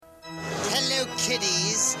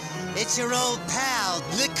kiddies. It's your old pal,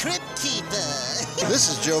 the Crypt Keeper. This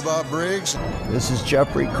is Joe Bob Briggs. This is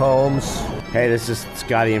Jeffrey Combs. Hey, this is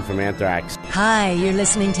Scotty in from Anthrax. Hi, you're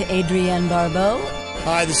listening to Adrienne Barbeau.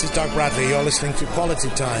 Hi, this is Doug Bradley. You're listening to Quality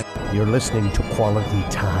Time. You're listening to Quality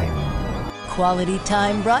Time. Quality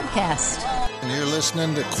Time broadcast. And you're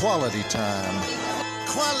listening to Quality Time.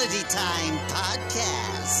 Quality Time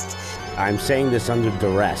Podcast. I'm saying this under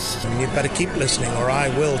duress. And you better keep listening or I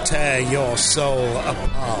will tear your soul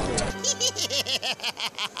apart.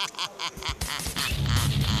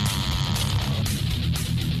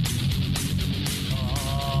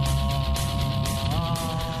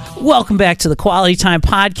 Welcome back to the Quality Time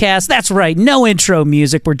Podcast. That's right, no intro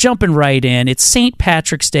music. We're jumping right in. It's St.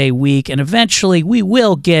 Patrick's Day week, and eventually we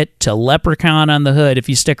will get to Leprechaun on the Hood if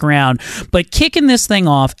you stick around. But kicking this thing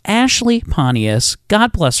off, Ashley Pontius,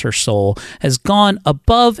 God bless her soul, has gone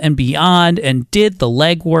above and beyond and did the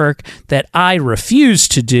legwork that I refuse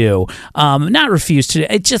to do. Not refuse to do.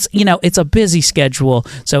 It's just, it's a busy schedule.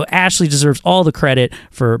 So Ashley deserves all the credit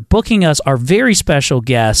for booking us our very special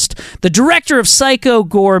guest, the director of Psycho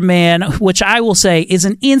Goreman, which I will say is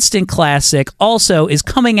an instant classic, also is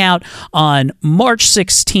coming out on March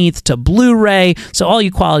 16th to Blu-ray. So all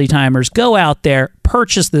you Quality Timers, go out there,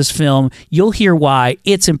 purchase this film. You'll hear why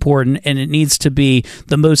it's important, and it needs to be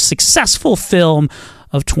the most successful film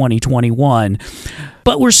of 2021.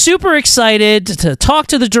 But we're super excited to talk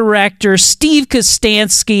to the director, Steve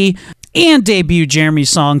Kostanski, and debut Jeremy's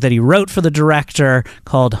song that he wrote for the director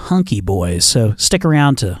called Hunky Boys. So stick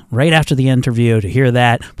around to right after the interview to hear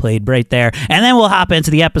that played right there. And then we'll hop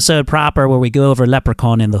into the episode proper where we go over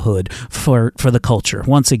Leprechaun in the Hood for the culture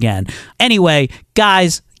once again. Anyway,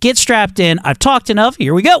 guys, get strapped in. I've talked enough.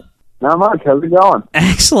 Here we go. Not much. How's it going?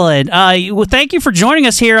 Excellent. Well, thank you for joining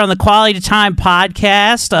us here on the Quality Time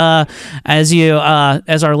Podcast.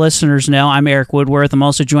 As our listeners know, I'm Eric Woodworth. I'm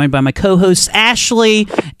also joined by my co-hosts Ashley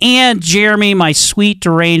and Jeremy, my sweet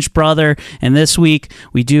deranged brother. And this week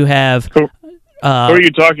we do have. Who are you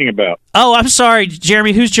talking about? Oh, I'm sorry,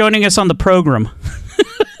 Jeremy. Who's joining us on the program?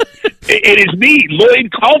 It is me,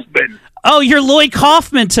 Lloyd Kaufman. Oh, you're Lloyd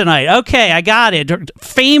Kaufman tonight. Okay, I got it.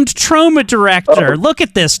 Famed trauma director. Look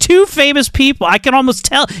at this. Two famous people. I can almost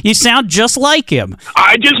tell. You sound just like him.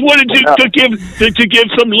 I just wanted to give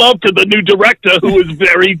some love to the new director, who is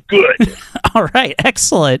very good. All right,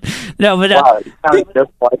 excellent. No, but wow, you sound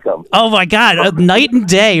just like him. Oh my God, night and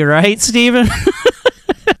day, right, Stephen?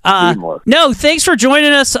 No, thanks for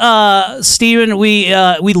joining us, Stephen. We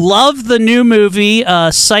love the new movie,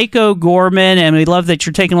 Psycho Goreman, and we love that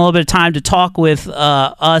you're taking a little bit of time to talk with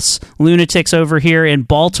us lunatics over here in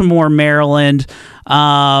Baltimore, Maryland.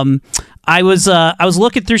 I was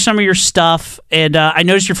looking through some of your stuff, and I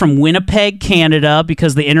noticed you're from Winnipeg, Canada,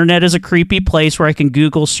 because the internet is a creepy place where I can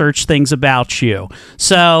Google search things about you.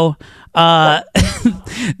 So.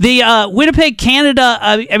 The Winnipeg, Canada.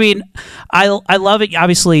 I mean, I love it.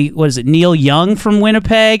 Obviously, what is it? Neil Young from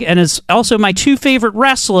Winnipeg, and is also my two favorite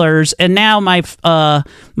wrestlers, and now my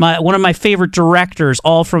one of my favorite directors,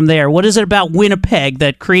 all from there. What is it about Winnipeg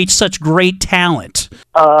that creates such great talent?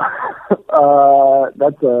 It's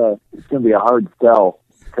gonna be a hard sell.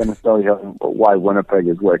 Kind of tell you why Winnipeg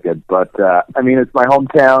is wicked, but I mean, it's my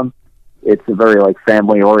hometown. It's a very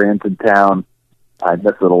family-oriented town. I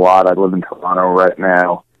miss it a lot. I live in Toronto right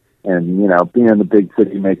now, and being in the big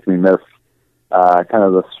city makes me miss kind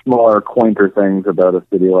of the smaller, quainter things about a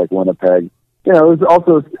city like Winnipeg. It's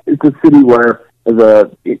a city where, as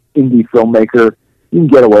a indie filmmaker, you can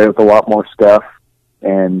get away with a lot more stuff.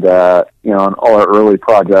 And on all our early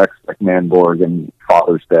projects like Manborg and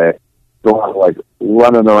Father's Day, a lot of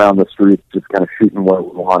running around the streets, just kind of shooting what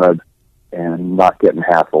we wanted and not getting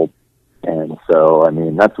hassled. And so, I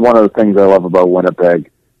mean, that's one of the things I love about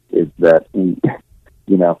Winnipeg is that we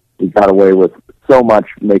got away with so much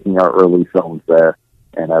making our early films there.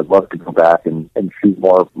 And I'd love to go back and shoot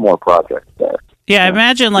more projects there. Yeah, I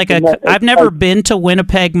imagine I've never been to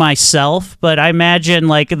Winnipeg myself, but I imagine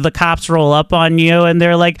the cops roll up on you and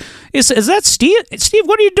they're like, "Is that Steve? Steve,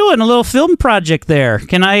 what are you doing? A little film project there?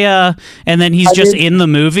 Can I?" And then he's in the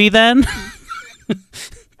movie. Then.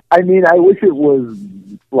 I mean, I wish it was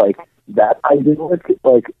that idyllic.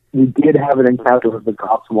 We did have an encounter with the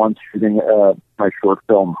cops once shooting my short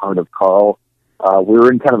film Heart of Carl. We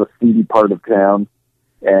were in kind of a seedy part of town,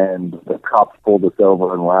 and the cops pulled us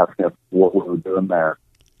over and were asking us what we were doing there.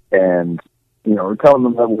 And we're telling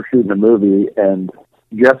them that we're shooting a movie and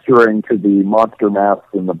gesturing to the monster masks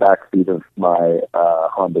in the backseat of my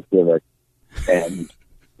Honda Civic. And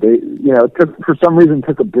they, for some reason,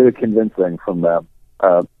 took a bit of convincing from them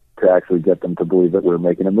to actually get them to believe that we were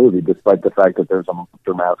making a movie, despite the fact that there's a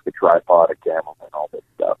monster mask, a tripod, a camera, and all this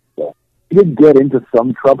stuff. So we did get into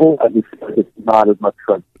some trouble. I just feel like it's not as much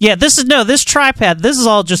trouble. Yeah, this tripod. This is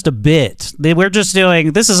all just a bit. We're just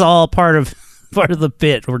doing. This is all part of the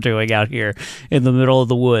bit we're doing out here in the middle of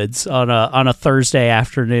the woods on a Thursday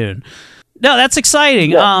afternoon. No, that's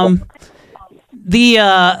exciting. Yeah.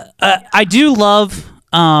 I do love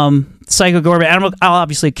Psycho Goreman. I'll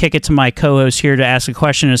obviously kick it to my co-host here to ask a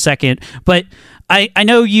question in a second, but I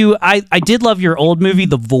know you. I did love your old movie,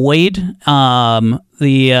 The Void.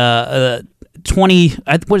 The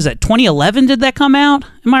 2011 did that come out?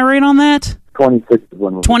 Am I right on that?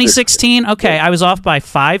 2016. Okay, I was off by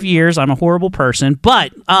 5 years. I'm a horrible person,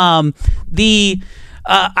 but I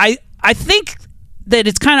think that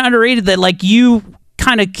it's kind of underrated that like you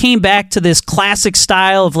kind of came back to this classic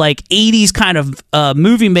style of like 80s kind of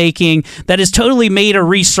movie making that has totally made a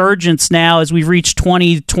resurgence now as we've reached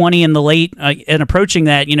 2020 in the late and approaching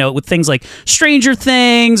that, with things like Stranger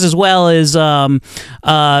Things, as well as Panos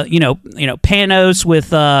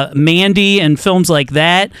with Mandy and films like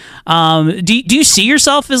that. Do you see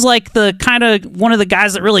yourself as like the kind of one of the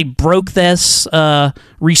guys that really broke this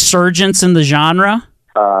resurgence in the genre?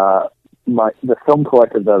 The Film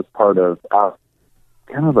Collective that was part of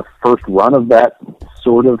kind of the first run of that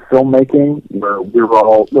sort of filmmaking, where we were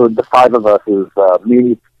all, the five of us is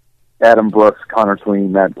me, Adam Brooks, Connor Sweeney,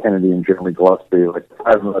 Matt Kennedy, and Jeremy Gillespie. Like, the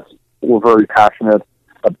five of us were very passionate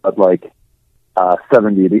about like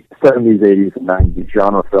 70s, 80s, and 90s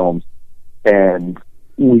genre films, and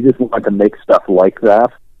we just wanted to make stuff like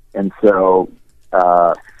that. And so,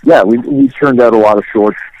 we churned out a lot of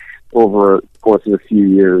shorts over the course of a few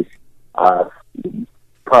years.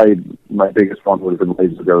 Probably my biggest one would have been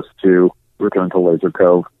Laser Ghost 2, Return to Laser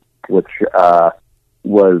Cove, which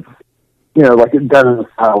was, like it done in the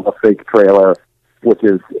style of a fake trailer, which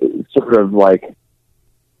is sort of like,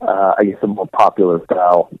 I guess, a more popular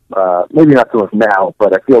style. Maybe not so much now,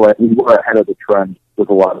 but I feel like we were ahead of the trend with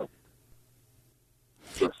a lot of...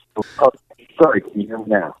 Oh, sorry, can you hear me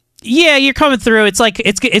now? Yeah, you're coming through. It's like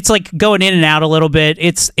going in and out a little bit.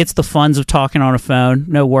 It's the funs of talking on a phone.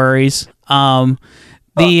 No worries.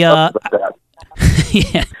 Yeah.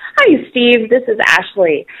 Hi, Steve. This is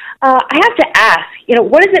Ashley. I have to ask,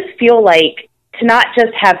 what does it feel like to not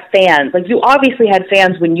just have fans? Like, you obviously had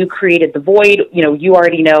fans when you created The Void. You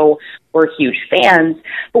already know we're huge fans.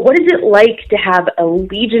 But what is it like to have a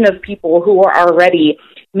legion of people who are already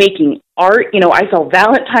making art? I saw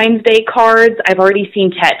Valentine's Day cards. I've already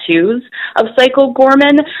seen tattoos of Psycho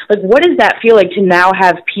Goreman. Like, what does that feel like to now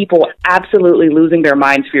have people absolutely losing their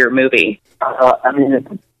minds for your movie? It's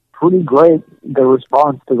pretty great, the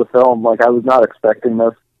response to the film. Like, I was not expecting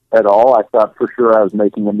this at all. I thought for sure I was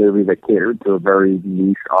making a movie that catered to a very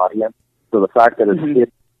niche audience. So the fact that it's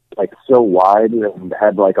hit like so wide and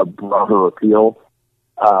had like a broader appeal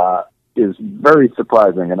is very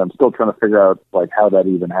surprising, and I'm still trying to figure out like how that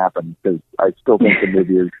even happened, because I still think the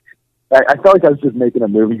movie is... I felt like I was just making a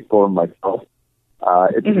movie for myself.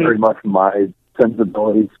 It's very much my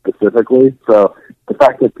sensibilities specifically, so the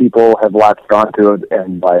fact that people have latched onto it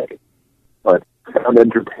and like found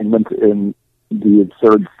entertainment in the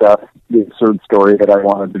absurd stuff, the absurd story that I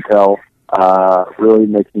wanted to tell, really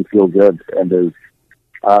makes me feel good, and is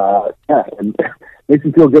and makes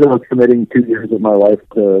me feel good about committing 2 years of my life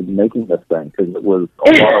to making this thing, because it was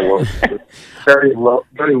a lot of work. Very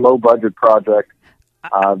low budget project,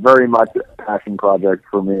 very much a passion project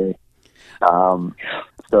for me.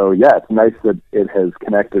 So yeah, it's nice that it has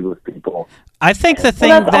connected with people. I think the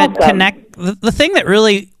thing the thing that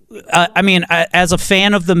really, as a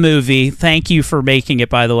fan of the movie, thank you for making it,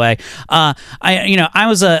 by the way. I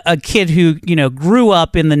was a kid who, grew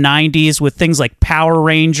up in the 90s with things like Power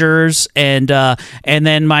Rangers, and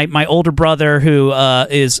then my older brother, who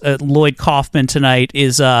is Lloyd Kaufman tonight,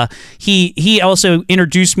 is he also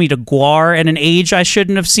introduced me to GWAR at an age I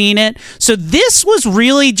shouldn't have seen it. So this was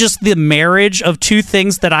really just the marriage of two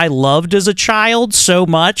things that I loved as a child so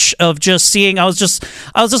much, of just seeing. I was just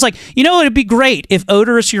like, it'd be great if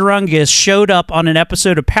Odorous Urungus showed up on an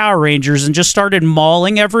episode of Power Rangers and just started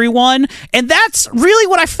mauling everyone, and that's really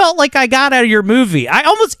what I felt like I got out of your movie. I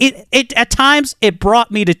almost it at times it brought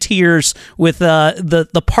me to tears with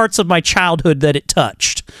the parts of my childhood that it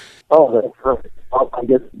touched. Oh, that's perfect. I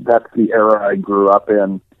guess that's the era I grew up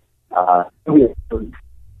in. It was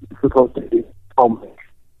supposed to be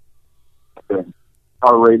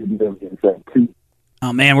R-rated movie and said two.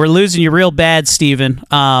 Oh man, we're losing you real bad, Steven.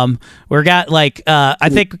 We're got like I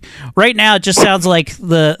think right now it just sounds like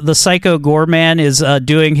the Psycho Goreman is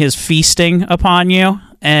doing his feasting upon you.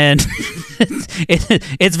 and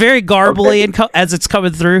it's very garbly as it's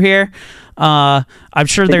coming through here. I'm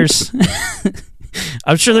sure there's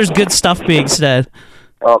good stuff being said.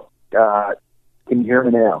 Oh, can you hear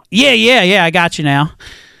me now? Yeah, I got you now.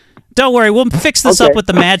 Don't worry, we'll fix this up with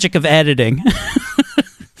the magic of editing.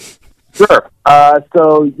 Sure.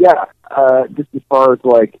 Just as far as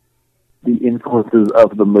like the influences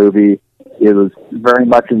of the movie, it was very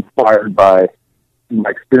much inspired by my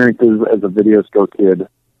experiences as a video store kid,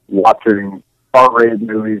 watching R-rated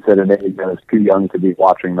movies at an age I was too young to be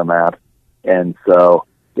watching them at. And so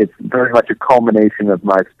it's very much a culmination of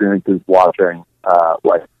my experiences watching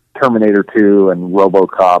like Terminator 2 and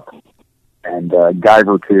RoboCop and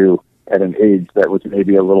Guyver 2 at an age that was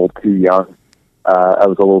maybe a little too young. I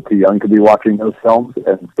was a little too young to be watching those films,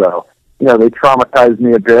 and so, they traumatized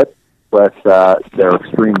me a bit with their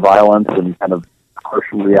extreme violence and kind of harsh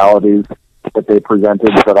realities that they presented,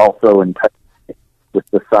 but also with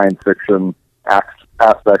the science fiction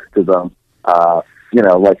aspects to them.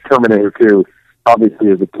 Like Terminator 2,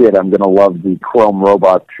 obviously as a kid, I'm going to love the chrome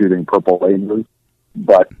robots shooting purple lasers,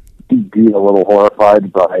 but be a little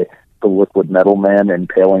horrified by the liquid metal man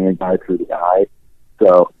impaling a guy through the eye.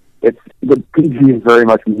 So the PG is very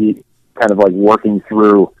much me kind of like working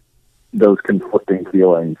through those conflicting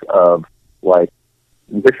feelings of like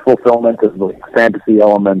wish fulfillment of like fantasy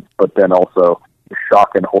elements, but then also the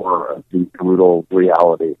shock and horror of the brutal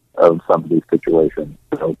reality of some of these situations.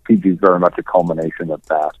 So PG is very much a culmination of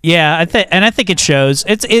that. Yeah, I think it shows.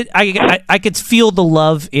 I could feel the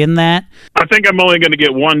love in that. I think I'm only going to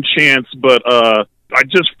get one chance, but I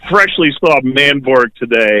just freshly saw Manborg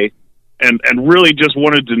today. And really just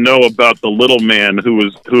wanted to know about the little man who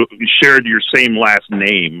shared your same last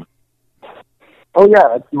name. Oh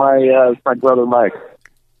yeah, it's my brother Mike.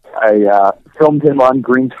 I filmed him on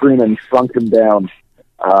green screen and shrunk him down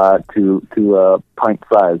to pint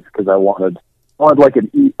size because I wanted like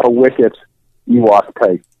a Wicket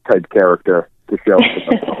Ewok type character to show.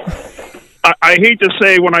 I hate to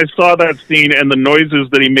say, when I saw that scene and the noises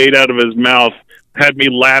that he made out of his mouth had me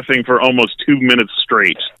laughing for almost 2 minutes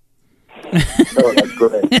straight. Oh, that's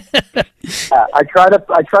great. I try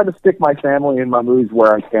to stick my family in my movies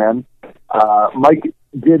where I can. Mike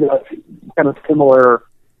did a kind of similar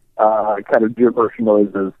kind of gibberish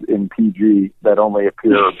noises in PG that only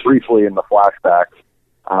appear briefly in the flashbacks.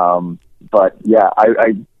 But yeah,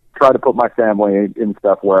 I try to put my family in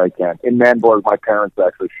stuff where I can. In Manborg, my parents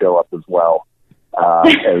actually show up as well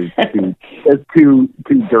as two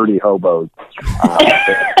dirty hobos.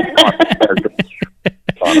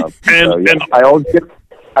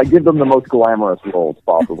 I give them the most glamorous roles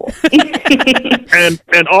possible.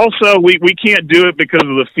 and also we can't do it because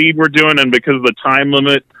of the feed we're doing and because of the time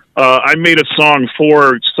limit. I made a song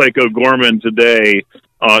for Psycho Gorman today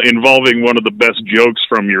involving one of the best jokes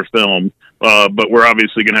from your film, but we're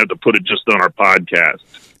obviously going to have to put it just on our podcast.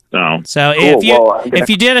 So cool. if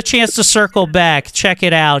you did a chance to circle back, check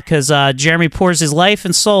it out, because Jeremy pours his life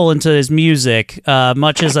and soul into his music,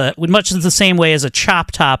 much the same way as a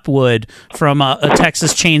Chop Top would from a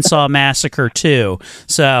Texas Chainsaw Massacre 2.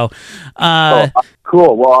 So,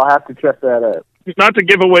 cool. Well, I'll have to check that out. Not to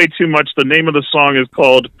give away too much, the name of the song is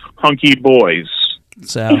called Hunky Boys.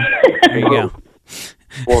 So there you go.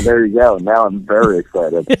 Well, there you go. Now I'm very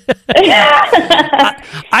excited.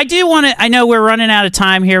 I do want to... I know we're running out of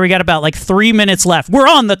time here. We got about like 3 minutes left. We're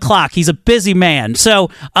on the clock. He's a busy man. So,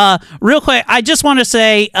 real quick, I just want to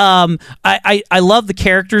say I love the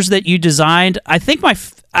characters that you designed. I think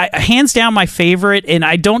hands down my favorite, and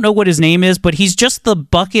I don't know what his name is, but he's just the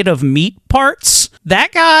bucket of meat parts.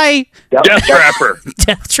 That guy... Yep. Death Trapper.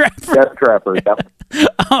 Death Trapper. Death Trapper, yep.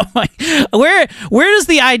 Oh my! Where does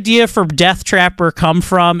the idea for Death Trapper come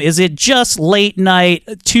from? Is it just late night,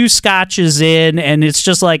 2 scotches in, and it's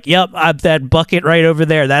just like, yep, that bucket right over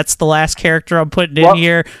there. That's the last character I'm putting in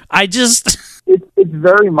here. It's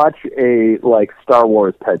very much a like Star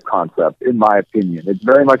Wars type concept, in my opinion. It's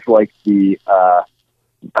very much like the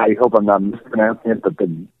I hope I'm not mispronouncing it, but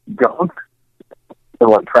the gunk, the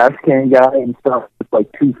like trash can guy and stuff. It's like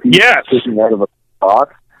 2 feet sticking out of a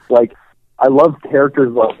box. Like, I love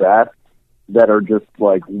characters like that are just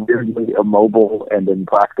like weirdly immobile and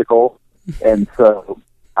impractical. And so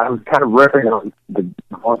I was kind of ripping on the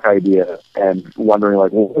gunk idea and wondering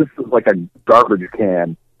like, well, this is like a garbage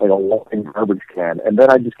can, like a walking garbage can. And then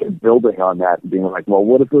I just kept building on that and being like, well,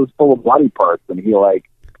 what if it was full of body parts? And he's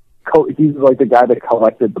like the guy that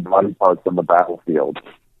collected the body parts on the battlefield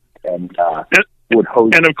and would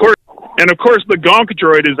host. And of course, the Gonk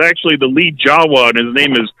droid is actually the lead Jawa, and his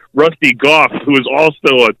name is Rusty Goff, who is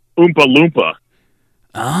also a Oompa Loompa.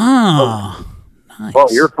 Oh, nice. Well,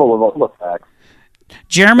 you're full of all the facts.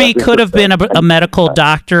 Jeremy could have been a medical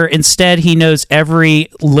doctor. Instead, he knows every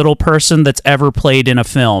little person that's ever played in a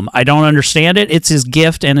film. I don't understand it. It's his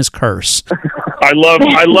gift and his curse. I love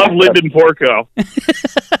Lyndon Porco.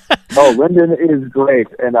 Oh, Lyndon is great,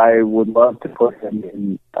 and I would love to put him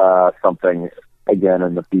in something again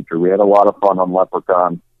in the future. We had a lot of fun on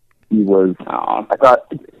Leprechaun. He was, I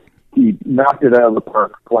thought he knocked it out of the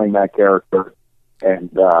park playing that character, and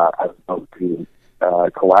I would love to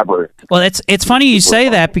collaborate. Well, it's funny you say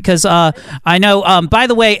that because I know, by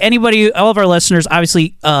the way, all of our listeners,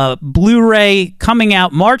 obviously, Blu-ray coming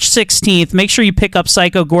out March 16th. Make sure you pick up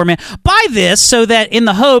Psycho Goreman. Buy this so that in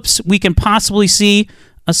the hopes we can possibly see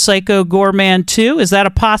a Psycho Goreman 2. Is that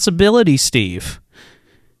a possibility, Steve?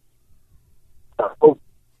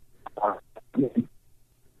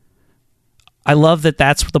 I love that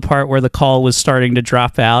that's the part where the call was starting to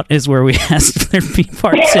drop out, is where we asked if there'd be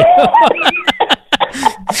part 2.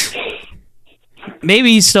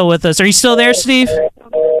 Maybe he's still with us. Are you still there, Steve?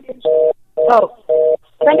 Oh,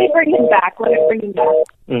 let me bring him back.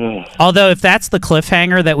 Although, if that's the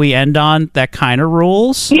cliffhanger that we end on, that kind of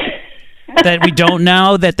rules. That we don't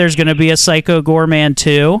know that there's going to be a Psycho Goreman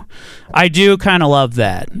 2. I do kind of love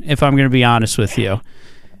that, if I'm going to be honest with you.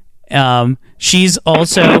 She's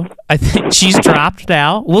also, I think she's dropped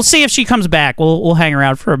now. We'll see if she comes back. We'll hang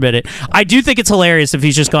around for a minute. I do think it's hilarious if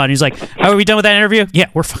he's just gone. He's like, "Oh, are we done with that interview?" Yeah,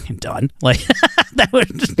 we're fucking done. Like, that would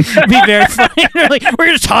be very funny. Like, we're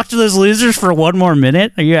going to talk to those losers for one more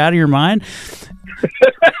minute. Are you out of your mind?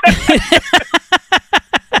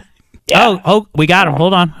 Yeah. Oh, we got him.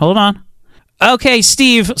 Hold on. Okay,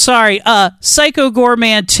 Steve, sorry. Psycho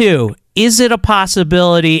Goreman 2. Is it a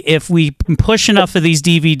possibility if we push enough of these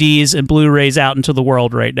DVDs and Blu-rays out into the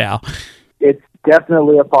world right now? It's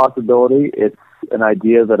definitely a possibility. It's an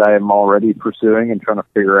idea that I am already pursuing and trying to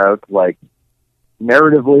figure out, like,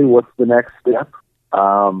 narratively, what's the next step?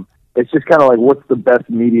 It's just kind of like, what's the best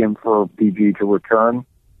medium for PG to return,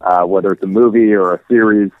 whether it's a movie or a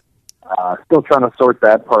series. Still trying to sort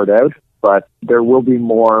that part out, but there will be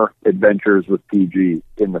more adventures with PG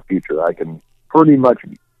in the future. I can pretty much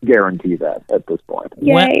guarantee that at this point.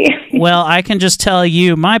 Yay. Well, I can just tell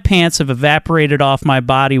you, my pants have evaporated off my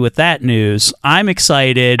body with that news. I'm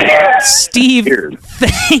excited. Steve,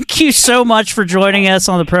 thank you so much for joining us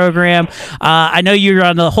on the program. I know you're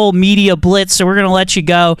on the whole media blitz, so we're going to let you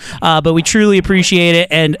go, but we truly appreciate it,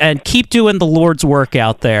 and keep doing the Lord's work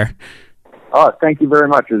out there. Oh, thank you very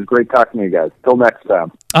much. It was great talking to you guys. Till next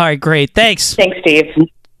time. All right, great. Thanks. Thanks, Steve.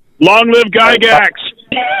 Long live Gygax.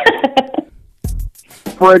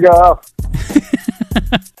 Frig up.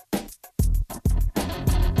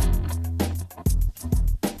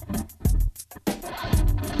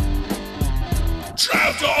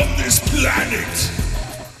 Trapped on this planet,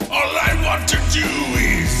 all I want to do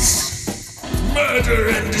is murder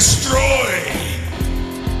and destroy.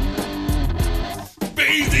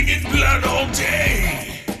 Bathing in blood all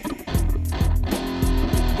day.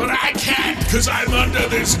 But I can't, 'cause I'm under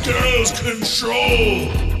this girl's control.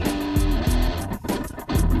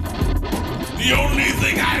 The only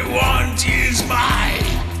thing I want is my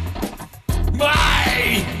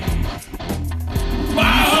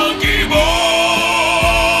hunky boys.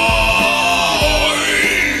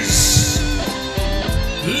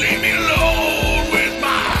 Leave me alone with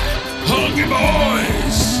my hunky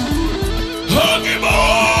boys. Hunky boys.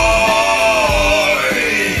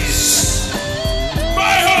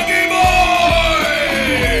 My hunky boys.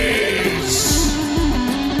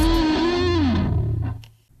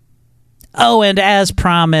 Oh, and as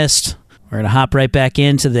promised, we're going to hop right back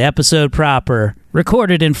into the episode proper,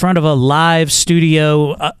 recorded in front of a live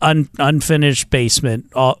studio, unfinished basement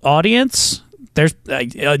audience. There's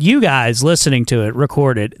you guys listening to it,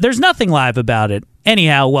 recorded. There's nothing live about it.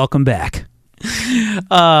 Anyhow, welcome back.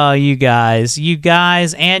 You guys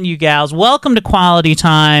and you gals, welcome to Quality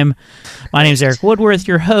Time. My name is Eric Woodworth,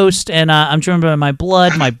 your host, and I'm joined by my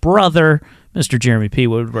brother, Mr. Jeremy P.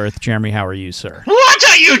 Woodworth. Jeremy, how are you, sir? What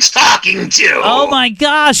are you talking to? Oh my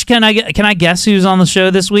gosh! Can I guess who's on the show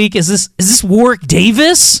this week? Is this Warwick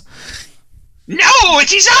Davis? No,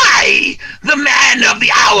 it is I, the man of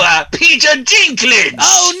the hour, Peter Dinklage.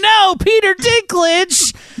 Oh no, Peter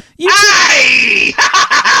Dinklage!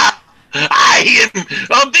 I am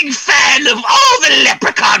a big fan of all the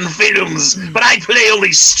Leprechaun films, but I play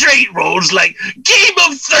only straight roles like Game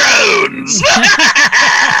of Thrones.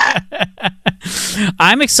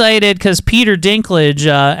 I'm excited because Peter Dinklage,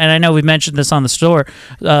 and I know we've mentioned this on the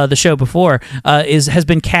show before, has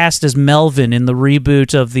been cast as Melvin in the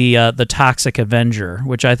reboot of the Toxic Avenger,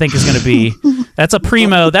 which I think is going to be That's a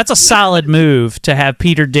primo. That's a solid move to have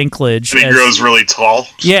Peter Dinklage. And he grows really tall.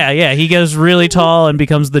 Yeah, he goes really tall and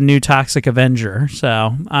becomes the new Toxic Avenger.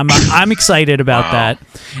 So I'm excited about that.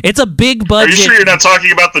 It's a big budget. Are you sure you're not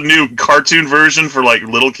talking about the new cartoon version for like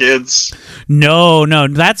little kids? No.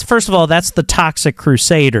 That's first of all, that's the Toxic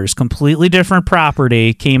Crusaders, completely different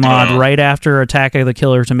property. Came on right after Attack of the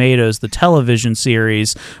Killer Tomatoes, the television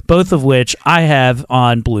series, both of which I have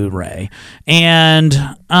on Blu-ray. And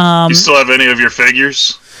you still have any of your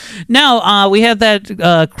figures? No, we had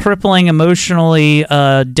that crippling, emotionally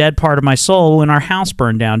dead part of my soul when our house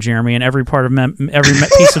burned down, Jeremy, and every part of every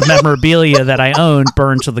piece of memorabilia that I owned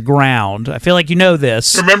burned to the ground. I feel like you know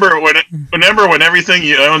this. Remember when everything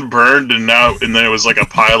you owned burned, and then it was like a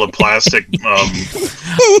pile of plastic.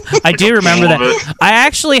 I do remember that. I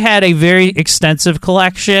actually had a very extensive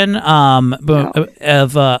collection of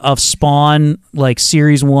Spawn, like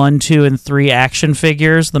series 1, 2, and 3 action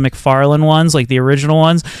figures, the McFarlane ones, like the original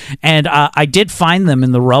ones. And I did find them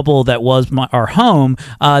in the rubble that was our home.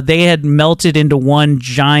 They had melted into one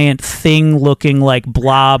giant thing looking like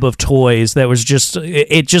blob of toys that was just,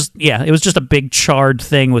 it was just a big charred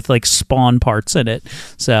thing with like Spawn parts in it.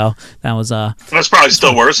 So that was... That's probably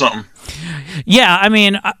still worth something. Yeah, I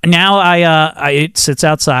mean, now it sits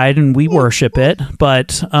outside and we worship it,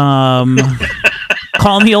 but...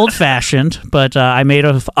 Call me old-fashioned, but I made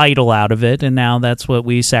an idol out of it, and now that's what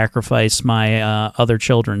we sacrifice my other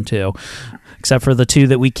children to, except for the 2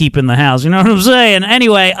 that we keep in the house. You know what I'm saying?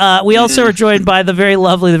 Anyway, we also are joined by the very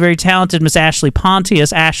lovely, the very talented Miss Ashley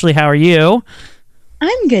Pontius. Ashley, how are you?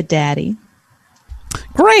 I'm good, Daddy.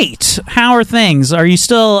 Great. How are things? Are you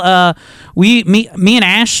still... me and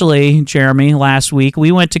Ashley, Jeremy, last week,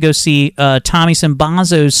 we went to go see Tommy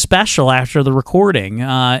Simbazo's special after the recording.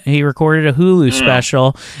 He recorded a Hulu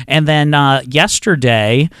special, and then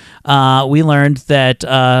yesterday we learned that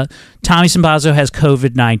Tommy Simbazo has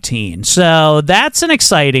COVID-19. So that's an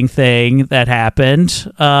exciting thing that happened.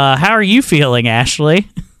 How are you feeling, Ashley?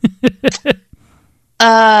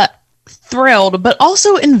 Thrilled, but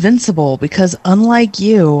also invincible, because unlike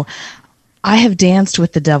you, I have danced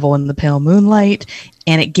with the devil in the pale moonlight,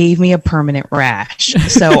 and it gave me a permanent rash.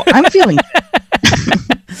 So I'm feeling...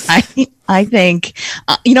 I think,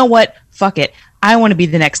 you know what? Fuck it. I want to be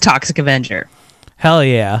the next Toxic Avenger. Hell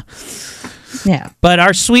yeah. Yeah. But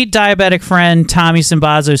our sweet diabetic friend Tommy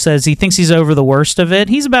Simbazo says he thinks he's over the worst of it.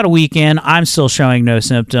 He's about a week in. I'm still showing no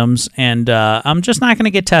symptoms, and I'm just not going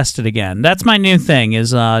to get tested again. That's my new thing,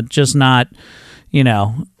 is just not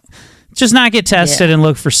get tested and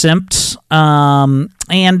look for symptoms.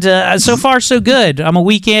 And so far, so good. I'm a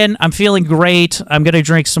week in. I'm feeling great. I'm going to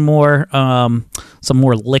drink some more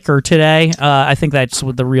liquor today. I think that's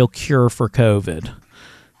the real cure for COVID.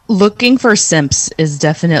 Looking for simps is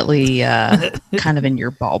definitely kind of in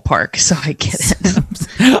your ballpark, so I get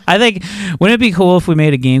it. I think, wouldn't it be cool if we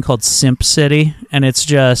made a game called Simp City, and it's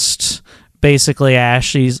just basically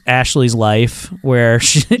Ashley's life, where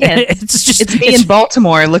it's me in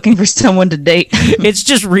Baltimore looking for someone to date. It's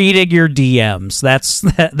just reading your DMs. That's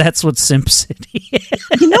what Simp City is.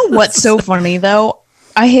 You know what's so funny though?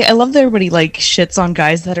 I love that everybody like shits on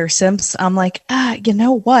guys that are simps. I'm like, you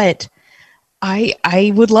know what?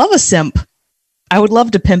 I would love a simp. I would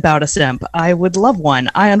love to pimp out a simp. I would love one.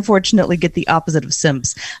 I unfortunately get the opposite of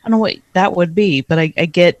simps. I don't know what that would be, but I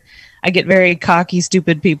get very cocky,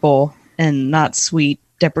 stupid people and not sweet,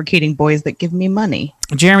 deprecating boys that give me money.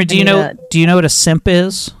 Jeremy, do you know what a simp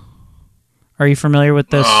is? Are you familiar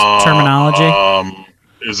with this terminology?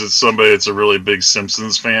 Is it somebody that's a really big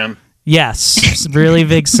Simpsons fan? Yes, really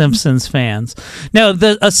big Simpsons fans. No,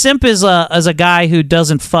 a simp is a guy who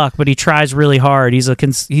doesn't fuck, but he tries really hard. He's a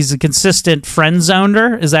consistent friend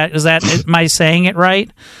zoner. Is that am I saying it right?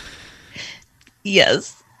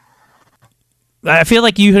 Yes. I feel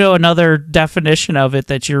like you know another definition of it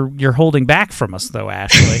that you're holding back from us, though,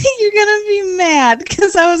 Ashley. You're gonna be mad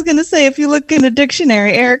because I was gonna say if you look in a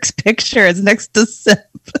dictionary, Eric's picture is next to simp.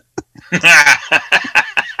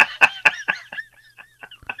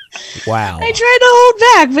 Wow. I tried to hold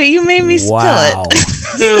back, but you made me spill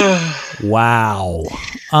it. Wow.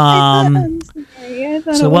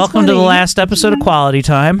 So welcome to the last episode of Quality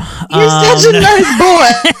Time. You're such a nice boy.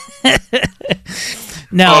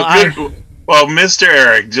 No, well, Mr.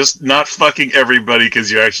 Eric, just not fucking everybody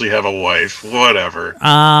because you actually have a wife. Whatever.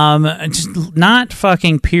 Just not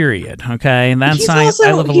fucking. Period. Okay, and that's I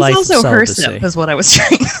live a life of celibacy. Is what I was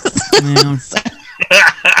trying to say.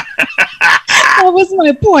 was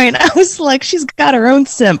my point. I was like, she's got her own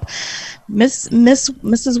simp.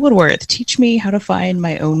 Mrs. Woodworth, teach me how to find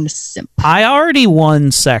my own simp. I already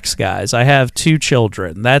won sex, guys. I have 2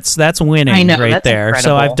 children. That's winning. I know, right that's there.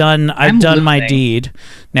 Incredible. So I've done my deed.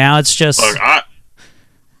 Now it's just. Look, I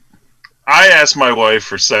ask my wife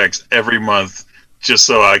for sex every month just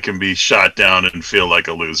so I can be shot down and feel like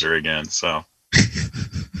a loser again. So.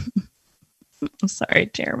 I'm sorry,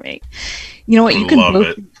 Jeremy. You know what?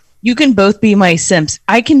 You can both be my simps.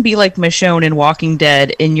 I can be like Michonne in Walking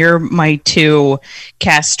Dead, and you're my 2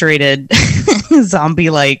 castrated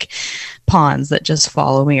zombie-like pawns that just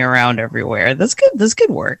follow me around everywhere. This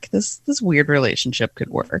could work. This weird relationship could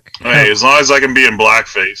work. Hey, as long as I can be in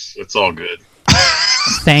blackface, it's all good.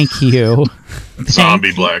 Thank you.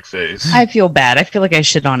 Zombie blackface. I feel bad. I feel like I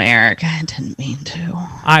shit on Eric. I didn't mean to.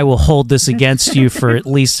 I will hold this against you for at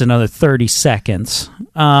least another 30 seconds.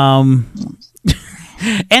 And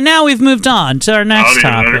now we've moved on to our next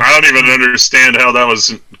topic. I don't even understand how that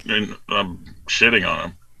was shitting on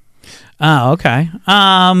him. Oh, okay.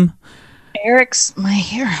 Eric's my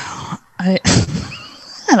hero.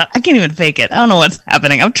 I can't even fake it. I don't know what's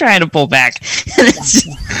happening. I'm trying to pull back. It's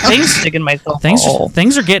just sticking myself.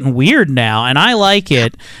 Things are getting weird now, and I like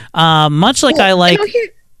it. Much like I like.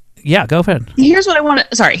 Yeah, go ahead. Here's what I want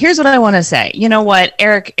to say. You know what?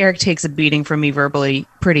 Eric takes a beating from me verbally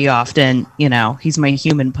pretty often. You know, he's my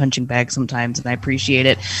human punching bag sometimes, and I appreciate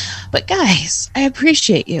it. But guys, I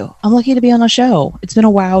appreciate you. I'm lucky to be on a show. It's been a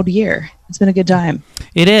wild year. It's been a good time.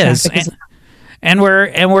 It is. And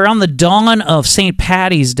we're on the dawn of St.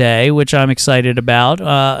 Patty's Day, which I'm excited about.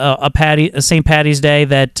 A St. Patty's Day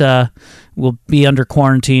that will be under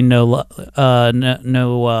quarantine.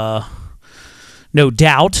 No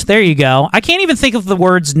doubt. There you go. I can't even think of the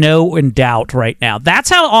words no and doubt right now. That's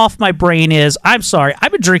how off my brain is. I'm sorry.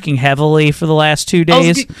 I've been drinking heavily for the last 2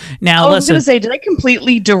 days. I was going to say, did I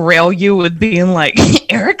completely derail you with being like,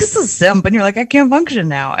 Eric is a simp? And you're like, I can't function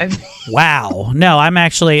now. Wow. No, I'm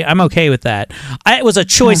okay with that. It was a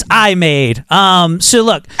choice I made. So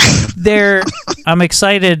look, I'm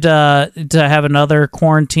excited to have another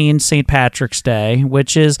quarantine St. Patrick's Day,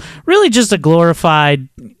 which is really just a glorified,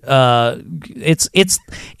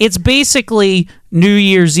 it's basically New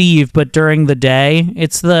Year's Eve, but during the day.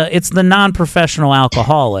 It's the non-professional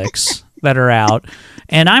alcoholics that are out.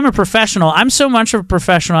 And I'm a professional. I'm so much of a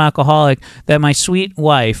professional alcoholic that my sweet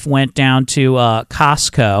wife went down to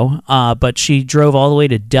Costco, but she drove all the way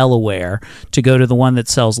to Delaware to go to the one that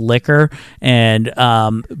sells liquor, and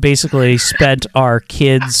basically spent our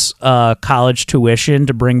kids' college tuition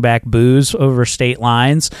to bring back booze over state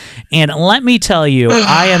lines. And let me tell you,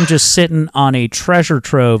 I am just sitting on a treasure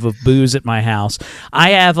trove of booze at my house.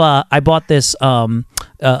 I bought this.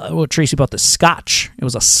 Tracy bought this scotch. It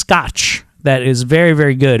was a scotch that is very,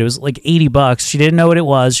 very good. It was like $80. She didn't know what it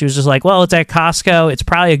was. She was just like, well, it's at Costco. It's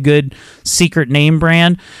probably a good secret name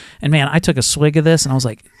brand. And man, I took a swig of this and I was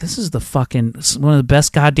like, this is one of the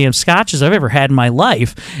best goddamn scotches I've ever had in my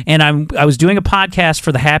life. And I was doing a podcast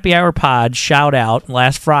for the Happy Hour Pod, shout out,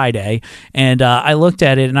 last Friday. And I looked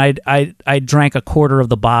at it and I drank a quarter of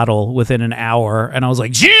the bottle within an hour. And I was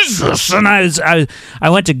like, Jesus! And I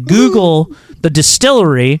went to Google the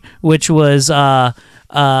distillery, which was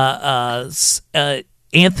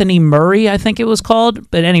Anthony Murray, I think it was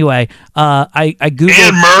called. But anyway, I googled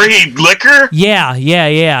Anne Murray liquor. Yeah.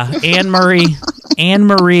 Anne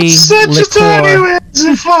Marie Such liqueur. a tiny ways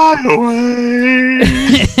to fly away.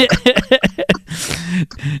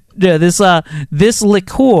 Yeah, this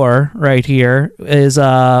liqueur right here is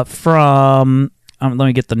from. Let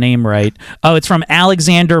me get the name right. Oh, it's from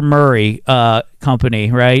Alexander Murray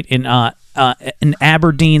Company, right in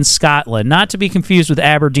Aberdeen, Scotland. Not to be confused with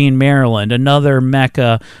Aberdeen, Maryland, another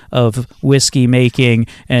mecca of whiskey making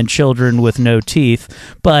and children with no teeth.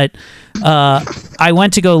 But I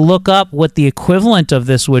went to go look up what the equivalent of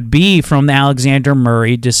this would be from the Alexander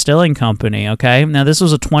Murray Distilling Company. Okay, now this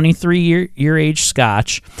was a 23-year age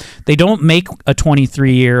Scotch. They don't make a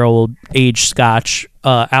 23-year-old age Scotch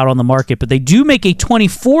out on the market, but they do make a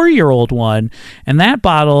 24-year-old one, and that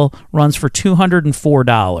bottle runs for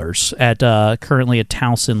 $204 at currently at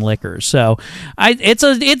Towson Liquors. So it's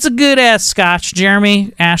a good ass Scotch,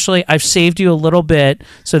 Jeremy, Ashley. I've saved you a little bit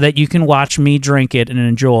so that you can watch me drink it and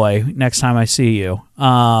enjoy next time I see you.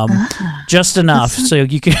 Just enough so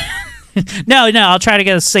you can. No, I'll try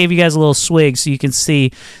to save you guys a little swig so you can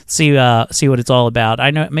see what it's all about.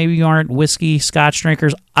 I know maybe you aren't whiskey Scotch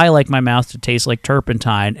drinkers. I like my mouth to taste like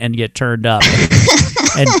turpentine and get turned up,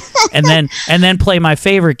 and then play my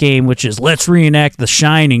favorite game, which is let's reenact The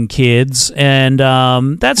Shining, kids, and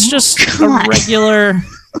that's just a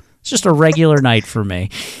regular night for me.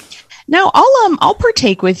 No, I'll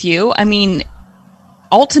partake with you. I mean,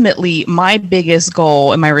 ultimately, my biggest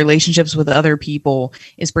goal in my relationships with other people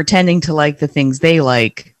is pretending to like the things they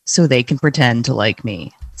like so they can pretend to like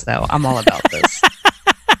me. So I'm all about this.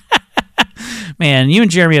 Man, you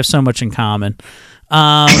and Jeremy have so much in common.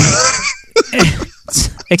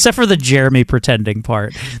 Except for the Jeremy pretending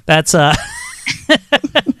part. That's Now,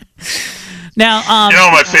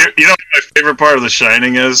 my favorite part of The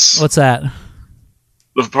Shining is what's that?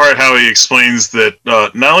 The part how he explains that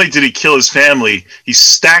not only did he kill his family, he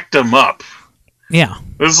stacked them up. Yeah,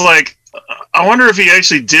 it was like, I wonder if he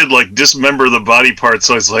actually did like dismember the body parts.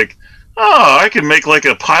 So it's like, oh, I can make like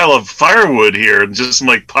a pile of firewood here and just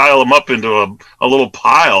like pile them up into a little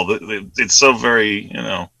pile. It's so very,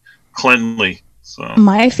 cleanly. So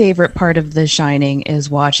my favorite part of The Shining is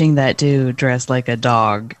watching that dude dressed like a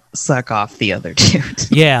dog suck off the other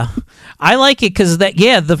dude. Yeah, I like it because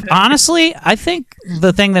honestly, I think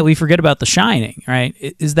the thing that we forget about The Shining, right,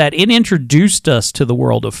 is that it introduced us to the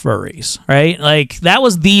world of furries, right? Like that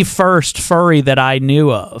was the first furry that I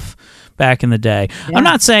knew of back in the day. Yeah. I'm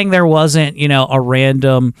not saying there wasn't, a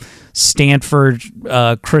random Stanford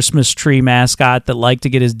Christmas tree mascot that liked to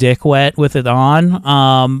get his dick wet with it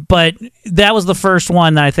on. But that was the first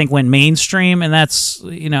one that I think went mainstream, and that's,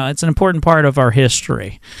 it's an important part of our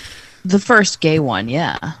history. The first gay one,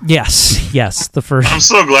 yeah. Yes, the first. I'm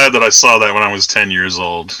so glad that I saw that when I was 10 years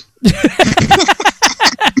old.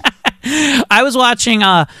 I was watching,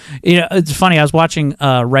 it's funny. I was watching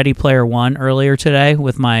Ready Player One earlier today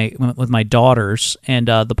with my daughters, and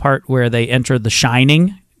the part where they enter The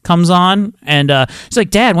Shining comes on, and she's like,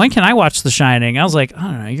 "Dad, when can I watch The Shining?" I was like, "I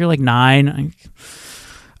don't know. You're like 9.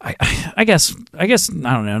 I guess I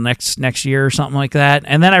don't know, next year or something like that."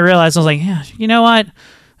 And then I realized I was like, "Yeah, you know what?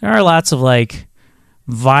 There are lots of like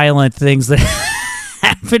violent things that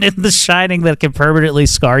happen in The Shining that can permanently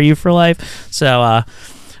scar you for life." So.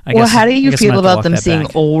 How do you feel about them seeing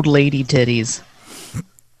old lady titties?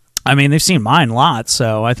 I mean, they've seen mine lots,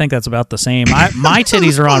 so I think that's about the same. My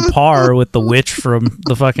titties are on par with the witch from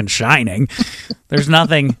the fucking Shining. There's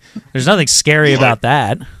nothing scary about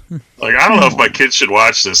that. Like, I don't know if my kids should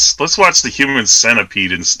watch this. Let's watch The Human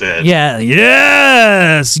Centipede instead. Yeah,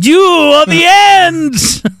 yes, you are the end.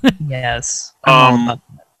 Yes.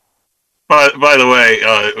 By the way,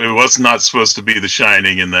 it was not supposed to be The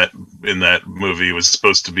Shining in that movie. It was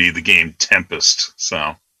supposed to be the game Tempest.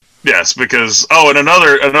 So, yes, because and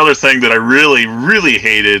another thing that I really, really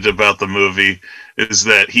hated about the movie is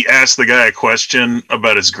that he asked the guy a question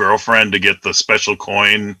about his girlfriend to get the special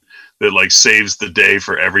coin that like saves the day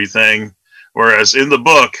for everything. Whereas in the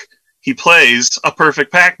book, he plays a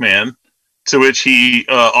perfect Pac-Man, to which he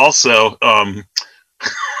also.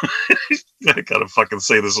 I gotta fucking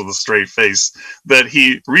say this with a straight face, that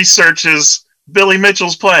he researches Billy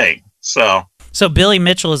Mitchell's playing. So Billy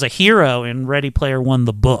Mitchell is a hero in Ready Player One,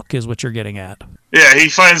 the book, is what you're getting at. Yeah, he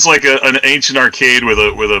finds like an ancient arcade with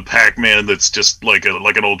a Pac-Man that's just like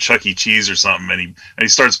an old Chuck E. Cheese or something, and he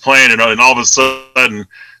starts playing, and all of a sudden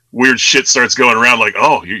weird shit starts going around, like,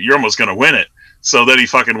 oh, you're almost gonna win it. So then he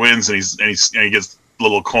fucking wins, and he gets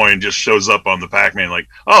little coin just shows up on the Pac-Man, like,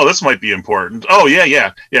 oh, this might be important. Oh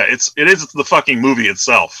yeah, it is the fucking movie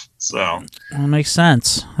itself. So that makes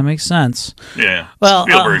sense. Yeah. Well,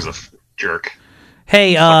 Spielberg's a jerk.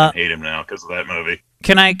 Hey, I hate him now because of that movie.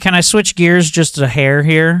 Can I switch gears just a hair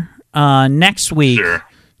here? Next week, sure.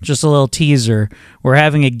 Just a little teaser. We're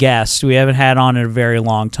having a guest we haven't had on in a very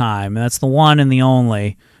long time, and that's the one and the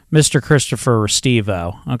only Mr. Christopher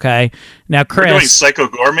Restivo. Okay, now Chris, we're doing Psycho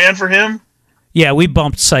Gorman for him. Yeah, we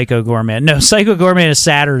bumped Psycho Gourmet. No, Psycho Gourmet is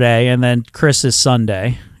Saturday, and then Chris is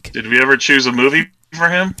Sunday. Did we ever choose a movie for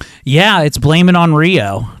him? Yeah, it's Blame It on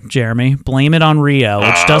Rio, Jeremy. Blame It on Rio,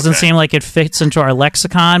 which doesn't seem like it fits into our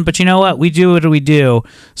lexicon, but you know what? We do what we do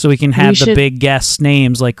so we can have the big guest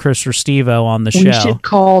names like Chris Restivo on the show. We should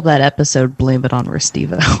call that episode Blame It on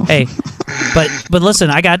Restivo. Hey, but listen,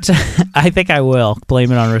 I think I will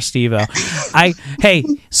blame it on Restivo.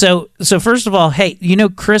 So first of all, hey,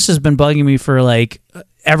 Chris has been bugging me for like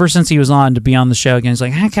ever since he was on to be on the show again. He's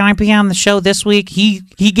like, hey, can I be on the show this week? He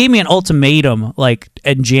gave me an ultimatum like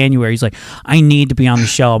in January. He's like, I need to be on the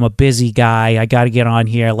show. I'm a busy guy. I got to get on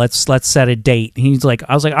here. Let's set a date. And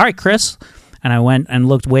I was like, all right, Chris. And I went and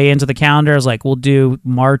looked way into the calendar. I was like, we'll do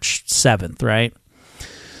March 7th, right?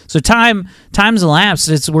 So time's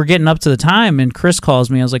elapsed. We're getting up to the time, and Chris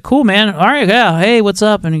calls me. I was like, cool, man. All right, yeah. Hey, what's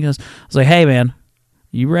up? And he goes, I was like, hey, man,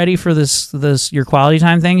 you ready for this your quality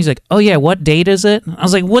time thing? He's like, oh yeah, what date is it? I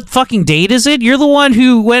was like, what fucking date is it? You're the one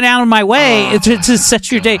who went out of my way to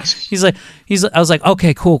set your date. I was like,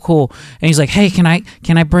 okay, cool. And he's like, hey, can I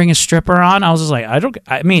bring a stripper on? I was just like,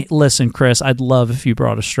 I mean, listen, Chris, I'd love if you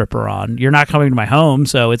brought a stripper on. You're not coming to my home,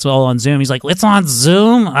 so it's all on Zoom. He's like, it's on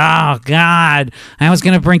Zoom? Oh, God. I was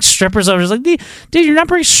going to bring strippers over. I was like, dude, you're not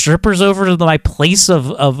bringing strippers over to my place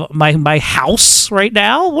of my house right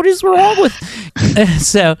now? What is wrong with...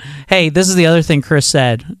 So, hey, this is the other thing Chris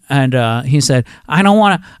said. And he said, I don't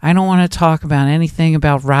want to talk about anything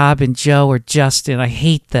about Rob and Joe or Justin. I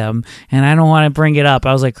hate them, and I don't want to bring it up.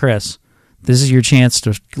 I was like, Chris, this is your chance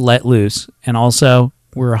to let loose, and also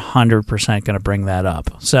we're 100% going to bring that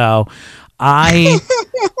up. So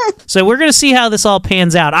so we're going to see how this all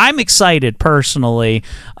pans out. I'm excited personally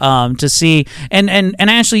to see, and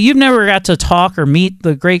Ashley, you've never got to talk or meet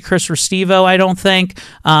the great Chris Restivo, I don't think.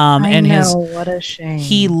 What a shame.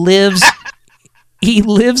 He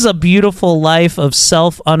lives a beautiful life of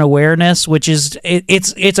self-unawareness, which is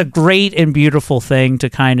it's a great and beautiful thing to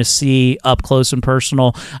kind of see up close and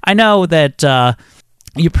personal. I know that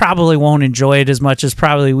you probably won't enjoy it as much as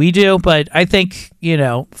probably we do, but I think,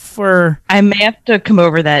 I may have to come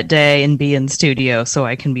over that day and be in studio so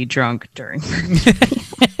I can be drunk during.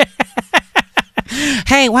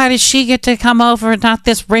 Hey, why does she get to come over and not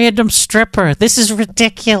this random stripper? This is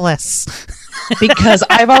ridiculous. Because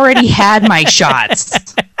I've already had my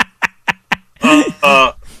shots.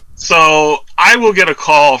 So I will get a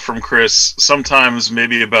call from Chris sometimes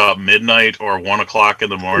maybe about midnight or 1 o'clock in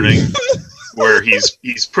the morning where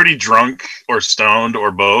he's pretty drunk or stoned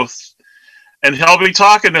or both. And I'll be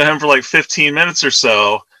talking to him for like 15 minutes or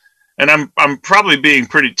so. And I'm probably being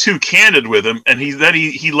pretty too candid with him. And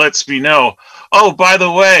he lets me know, oh, by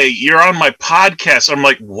the way, you're on my podcast. I'm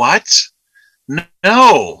like, what?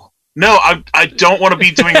 No, I don't want to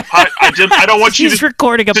be doing a podcast. I don't want you to... He's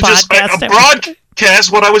recording a podcast. Just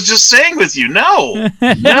broadcast what I was just saying with you. No,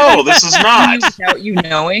 this is not. Without you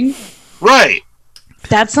knowing? Right.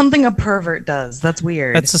 That's something a pervert does. That's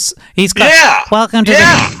weird. Welcome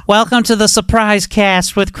to the surprise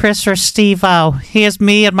cast with Chris Restivo. Here's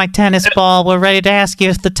me and my tennis ball. We're ready to ask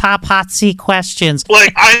you the top hot seat questions.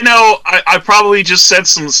 Like, I know I probably just said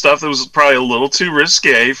some stuff that was probably a little too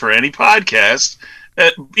risque for any podcast.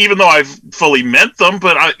 Even though I've fully meant them,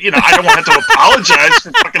 but I don't want to have to apologize for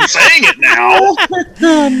fucking saying it now.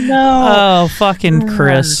 Oh, no. Oh, fucking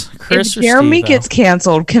Chris. If Jeremy gets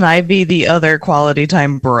canceled, can I be the other quality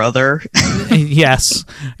time brother? Yes.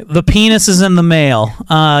 The penis is in the mail.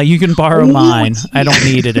 You can borrow mine. I don't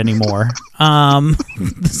need it anymore.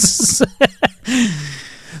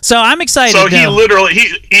 So I'm excited. So he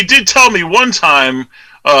did tell me one time,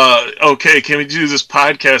 okay, can we do this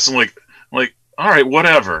podcast? I'm like, all right,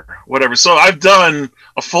 whatever. So I've done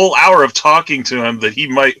a full hour of talking to him that he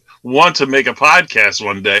might want to make a podcast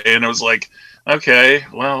one day. And I was like, okay,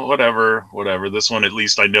 well, whatever. This one, at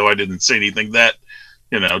least I know I didn't say anything that,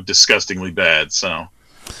 disgustingly bad. So,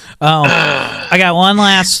 I got one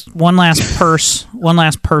last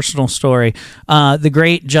personal story. The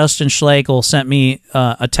great Justin Schlegel sent me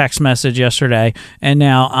a text message yesterday, and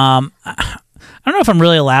now, I don't know if I'm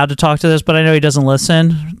really allowed to talk to this, but I know he doesn't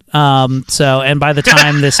listen. And by the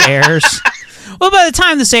time this airs,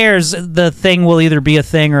 the thing will either be a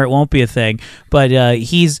thing or it won't be a thing. But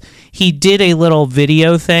he did a little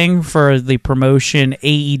video thing for the promotion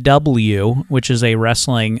AEW, which is a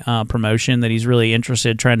wrestling promotion that he's really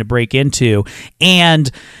interested trying to break into, and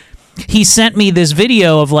he sent me this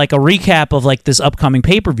video of like a recap of like this upcoming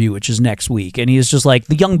pay-per-view, which is next week. And he's just like,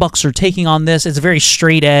 the Young Bucks are taking on this. It's a very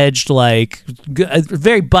straight-edged, like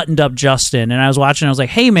very buttoned-up Justin. And I was watching, I was like,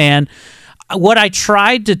 hey, man, what I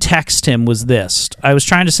tried to text him was this. I was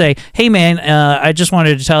trying to say, hey, man, I just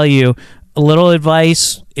wanted to tell you a little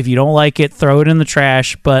advice. If you don't like it, throw it in the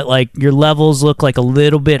trash. But like your levels look like a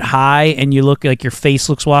little bit high and you look like your face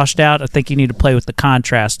looks washed out. I think you need to play with the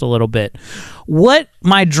contrast a little bit. What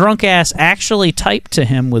my drunk ass actually typed to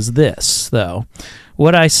him was this, though.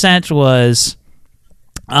 What I sent was,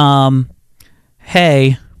 hey,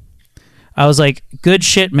 I was like, good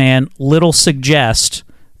shit, man. Little suggest,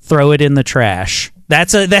 throw it in the trash.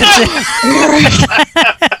 That's it. That's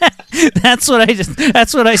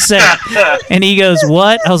what I said. And he goes,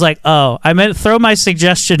 what? I was like, oh, I meant throw my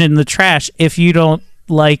suggestion in the trash if you don't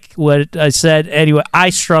like what I said. Anyway, I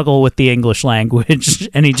struggle with the English language.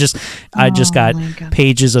 And I just got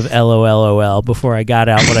pages of LOL before I got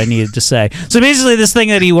out what I needed to say. So basically this thing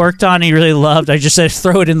that he worked on, he really loved, I just said,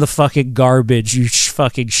 throw it in the fucking garbage, you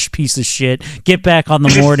fucking piece of shit. Get back on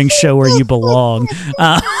the morning show where you belong.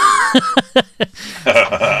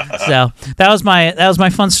 So that was my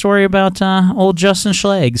fun story about old Justin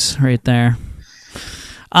Schleggs right there.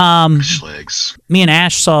 Schleggs. Me and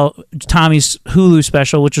Ash saw Tommy's Hulu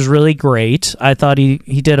special, which was really great. I thought he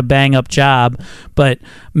did a bang up job, but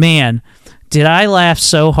man, did I laugh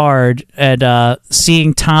so hard at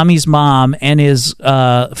seeing Tommy's mom and his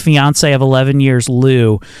fiance of 11 years,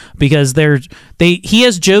 Lou, because he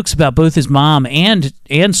has jokes about both his mom and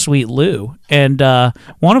Sweet Lou, and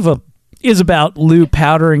one of them is about Lou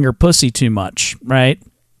powdering her pussy too much, right?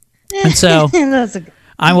 And so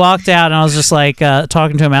I walked out and I was just like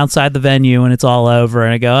talking to him outside the venue when it's all over,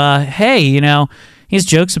 and I go, hey, he has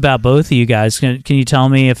jokes about both of you guys. Can you tell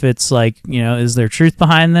me if it's like, is there truth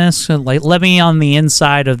behind this? Like, let me on the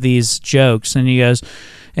inside of these jokes. And he goes,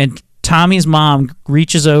 and Tommy's mom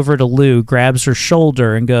reaches over to Lou, grabs her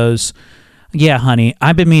shoulder, and goes, yeah, honey,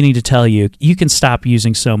 I've been meaning to tell you, you can stop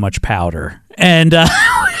using so much powder. And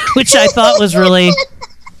which I thought was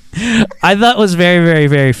very, very,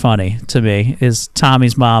 very funny to me, is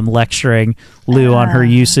Tommy's mom lecturing Lou on her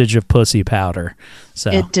usage of pussy powder. So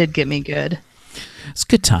it did get me good. It's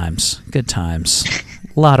good times. Good times.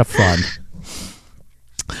 A lot of fun.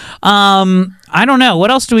 I don't know.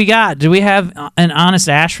 What else do we got? Do we have an Honest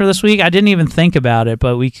Ash for this week? I didn't even think about it,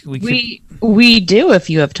 but we do if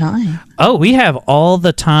you have time. Oh, we have all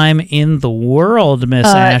the time in the world, Miss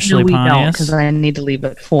Ashley Pontius. No, we don't, because I need to leave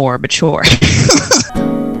at 4, but sure.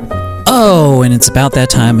 Oh, and it's about that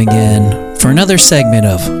time again for another segment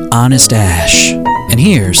of Honest Ash. And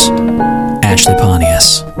here's Ashley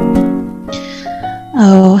Pontius.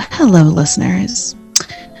 Oh, hello, listeners.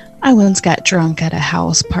 I once got drunk at a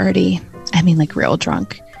house party. I mean, like real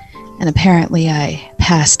drunk. And apparently I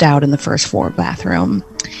passed out in the first floor bathroom.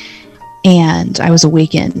 And I was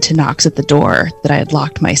awakened to knocks at the door that I had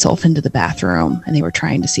locked myself into the bathroom, and they were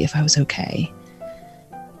trying to see if I was okay.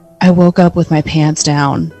 I woke up with my pants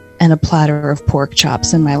down and a platter of pork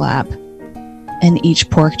chops in my lap. And each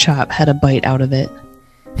pork chop had a bite out of it,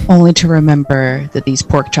 only to remember that these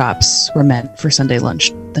pork chops were meant for Sunday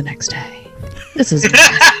lunch the next day. This is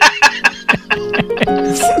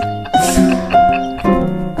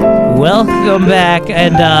Welcome back,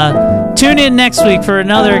 and tune in next week for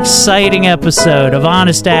another exciting episode of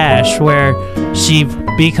Honest Ash, where she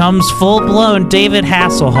becomes full-blown David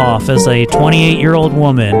Hasselhoff as a 28-year-old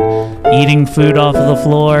woman, eating food off of the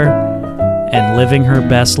floor and living her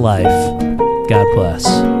best life. God bless.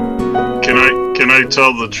 Can I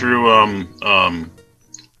tell the true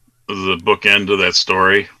the bookend of that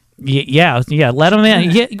story? Yeah. Let them in.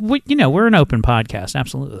 Yeah, we're an open podcast.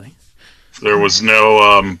 Absolutely. There was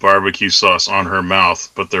no barbecue sauce on her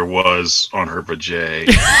mouth, but there was on her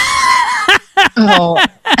vajay. Oh,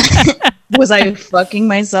 was I fucking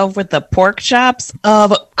myself with the pork chops?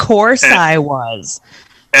 Of course I was.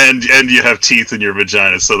 And you have teeth in your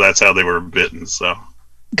vagina, so that's how they were bitten. So,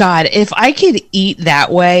 God, if I could eat that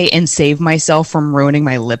way and save myself from ruining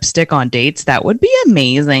my lipstick on dates, that would be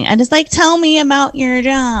amazing. And it's like, tell me about your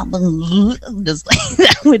job. Just like,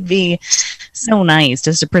 that would be so nice,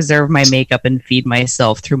 just to preserve my makeup and feed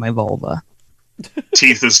myself through my vulva.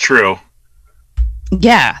 Teeth is true.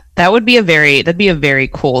 Yeah, that'd be a very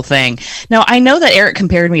cool thing. Now, I know that Eric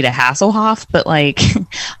compared me to Hasselhoff, but like,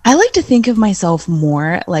 I like to think of myself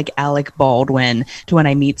more like Alec Baldwin to when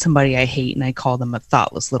I meet somebody I hate and I call them a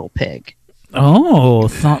thoughtless little pig. Oh,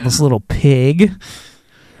 thoughtless little pig.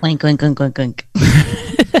 Link, link, link, link, link.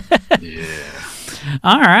 Yeah.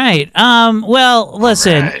 All right. Well,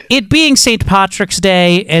 listen, it being St. Patrick's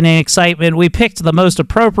Day and in excitement, we picked the most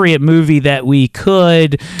appropriate movie that we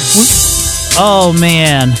could. Oh,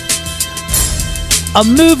 man. A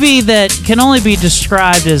movie that can only be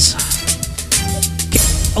described as...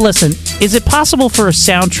 Listen, is it possible for a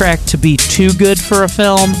soundtrack to be too good for a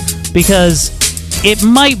film? Because it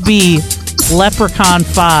might be Leprechaun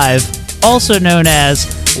 5, also known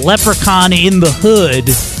as Leprechaun in the Hood,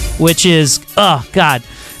 which is... Oh, God.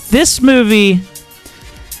 This movie...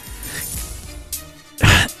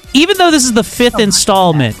 Even though this is the fifth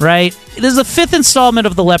installment, right? This is the fifth installment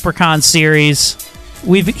of the Leprechaun series.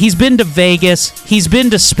 He's been to Vegas. He's been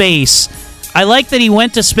to space. I like that he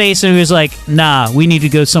went to space and he was like, nah, we need to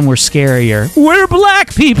go somewhere scarier. Where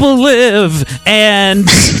black people live. And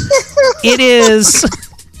it is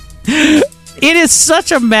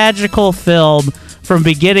such a magical film from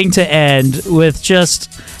beginning to end, with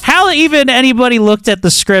just how even anybody looked at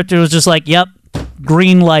the script and was just like, yep,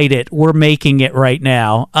 green light it. We're making it right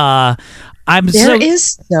now. There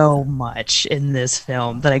is so much in this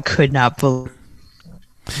film that I could not believe.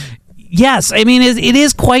 Yes, I mean it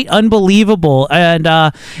is quite unbelievable, and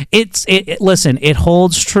listen, it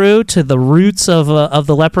holds true to the roots of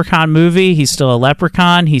the Leprechaun movie. He's still a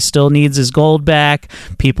leprechaun. He still needs his gold back.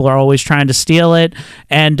 People are always trying to steal it,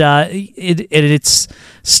 and it's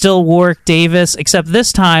still Warwick Davis, except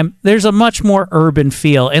this time there's a much more urban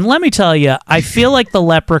feel. And let me tell you, I feel like the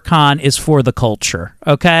Leprechaun is for the culture.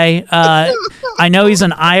 Okay, I know he's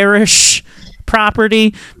an Irish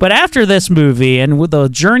property, but after this movie and with the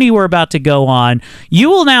journey we're about to go on, you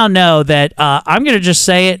will now know that I'm going to just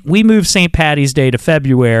say it, we moved St. Paddy's Day to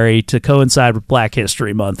February to coincide with Black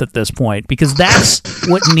History Month at this point, because that's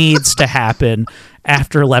what needs to happen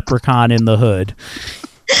after Leprechaun in the Hood.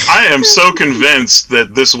 I am so convinced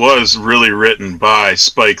that this was really written by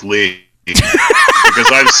Spike Lee, because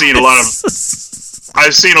I've seen a lot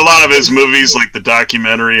of his movies, like the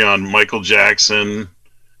documentary on Michael Jackson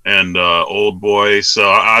and Old Boy. So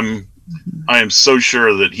I am so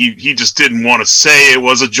sure that he just didn't want to say it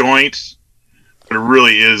was a joint, but it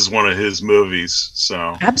really is one of his movies.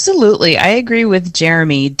 So absolutely, I agree with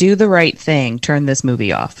Jeremy. Do the right thing. Turn this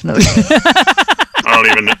movie off. No. I don't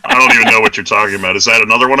even know what you're talking about. Is that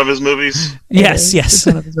another one of his movies? Yes. It's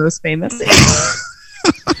one of his most famous.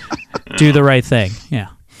 Do the right thing. Yeah.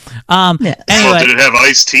 Yeah. Anyway, did it have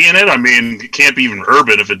Ice-T in it? I mean, it can't be even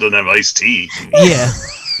urban if it doesn't have Ice-T. Yeah.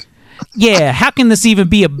 Yeah, how can this even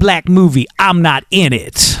be a black movie? I'm not in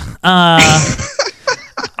it. I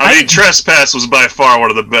mean, Trespass was by far one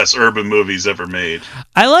of the best urban movies ever made.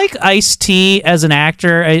 I like Ice-T as an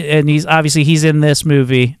actor, and he's in this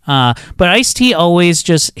movie. But Ice-T always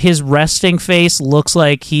just, his resting face looks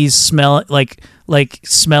like he's smelling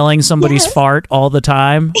somebody's fart all the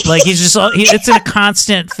time. Like he's just, it's in a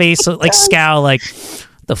constant face, like scowl, like,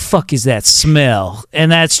 the fuck is that smell?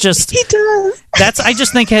 And that's just, he does. I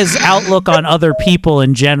just think his outlook on other people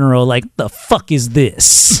in general, like, the fuck is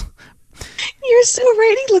this? You're so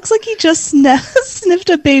right. He looks like he just sniffed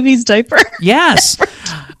a baby's diaper. Yes.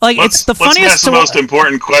 Like, it's the funniest. Let's ask the most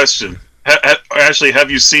important question. Ashley, have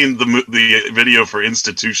you seen the video for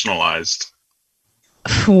Institutionalized?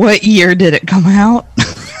 What year did it come out?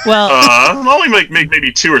 Well, only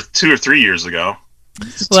maybe two or 3 years ago.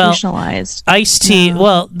 Institutionalized. Well, Ice-T. No.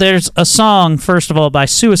 Well, there's a song, first of all, by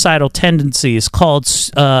Suicidal Tendencies called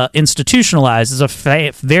Institutionalized. It's a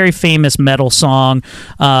very famous metal song.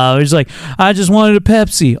 It's like, I just wanted a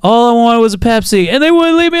Pepsi. All I wanted was a Pepsi, and they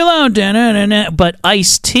wouldn't leave me alone. Da-na-na-na. But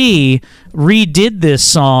Ice-T redid this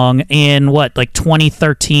song in,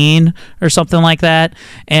 2013 or something like that.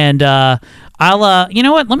 And you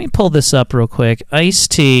know what? Let me pull this up real quick.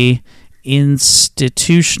 Ice-T,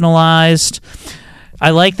 Institutionalized. I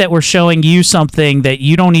like that we're showing you something that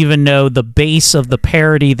you don't even know the base of the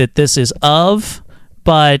parody that this is of,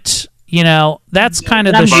 but that's kind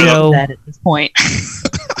of the show at this point.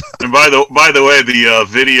 And by the way, the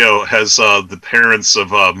video has the parents of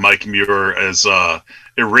Mike Muir as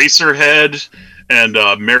Eraserhead and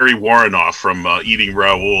Mary Warrenoff from Eating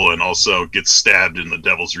Raoul, and also gets stabbed in The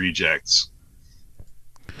Devil's Rejects.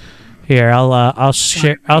 Here, I'll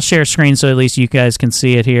share screen so at least you guys can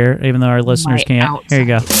see it here, even though our listeners can't. Here you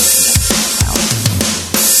go.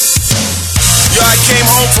 Yo, I came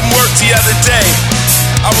home from work the other day.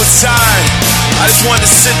 I was tired. I just wanted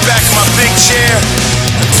to sit back in my big chair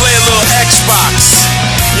and play a little Xbox.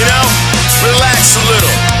 Relax a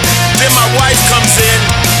little. Then my wife comes in.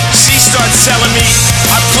 She starts telling me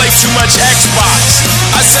I play too much Xbox.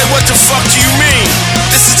 I said, what the fuck do you mean?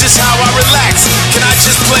 This is just how I relax. Can I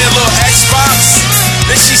just play a little Xbox?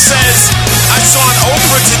 Then she says, I saw on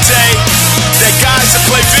Oprah today that guys that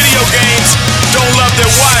play video games don't love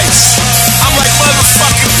their wives. I'm like,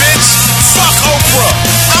 motherfucking bitch, fuck Oprah.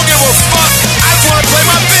 I don't give a fuck. I just want to play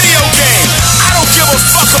my video game. I don't give a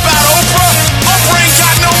fuck about Oprah. Oprah ain't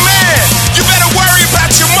got no man. You better worry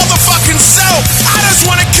about your motherfucking self. I just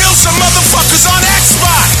want to kill some motherfuckers on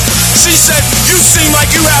Xbox. She said, you seem like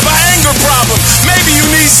you have an anger problem. Maybe you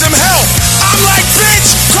need some help. I'm like, bitch,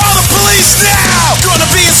 call the police now. You wanna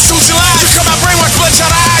be institutionalized? You come out brainwash, bloodshot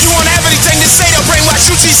eyes. You won't have anything to say, they'll brainwash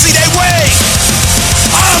you till you see they way.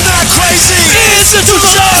 I'm not crazy.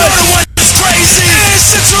 Institution. You're the one that's crazy.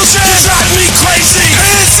 Institution. You drive me crazy.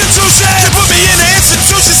 Institution. They put me in the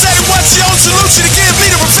institution. Said it was your own solution to give me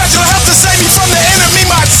the professional help to save me from the enemy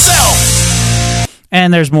myself.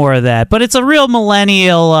 And there's more of that. But it's a real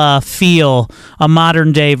millennial feel, a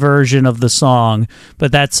modern-day version of the song.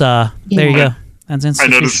 But that's, there you go. That's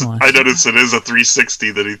Institutionalized. I noticed it is a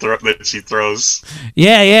 360 that she throws.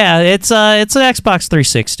 Yeah. It's an Xbox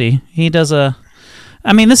 360. He does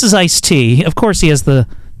this is Ice-T. Of course he has the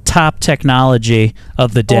top technology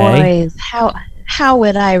of the day. Boys, how How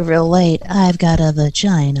would I relate? I've got a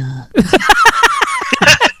vagina.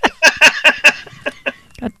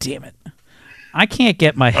 God damn it! I can't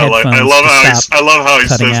get my I headphones. love how he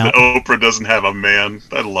says out. that Oprah doesn't have a man.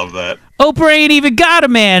 I love that. Oprah ain't even got a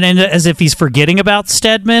man, and as if he's forgetting about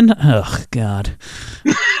Stedman. Oh God.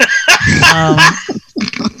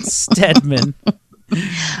 Stedman.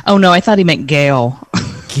 Oh no, I thought he meant Gail.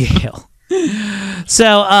 Gail.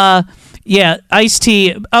 So, yeah,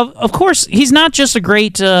 Ice-T. Of course, he's not just a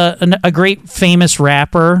great famous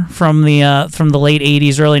rapper from the late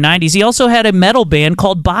 '80s, early '90s. He also had a metal band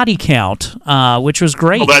called Body Count, which was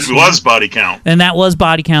great. Well, that was Body Count, and that was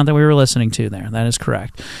Body Count that we were listening to there. That is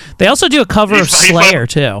correct. They also do a cover of Slayer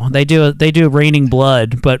too. They do Raining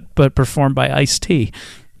Blood, but performed by Ice-T.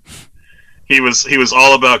 He was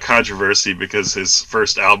all about controversy because his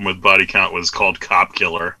first album with Body Count was called Cop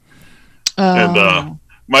Killer. And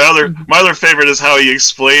my other favorite is how he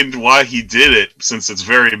explained why he did it, since it's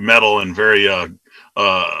very metal and very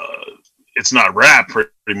it's not rap pretty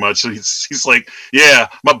much. So he's like, yeah,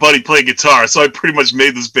 my buddy played guitar, so I pretty much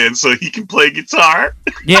made this band so he can play guitar.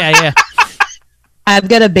 Yeah. I've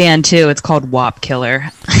got a band too. It's called Wop Killer.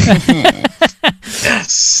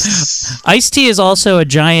 Yes. Ice-T is also a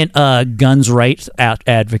giant guns rights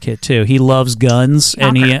advocate too. He loves guns,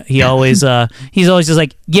 and he always he's always just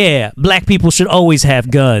like, yeah, black people should always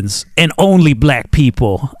have guns, and only black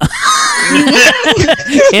people.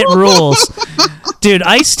 It rules, dude.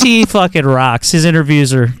 Ice-T fucking rocks. His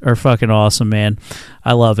interviews are fucking awesome, man.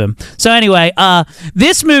 I love him. So anyway,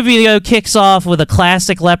 this movie though kicks off with a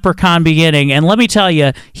classic Leprechaun beginning, and let me tell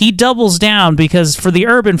you, he doubles down because for the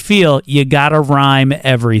urban feel, you gotta rhyme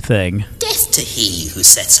everything. Death to he who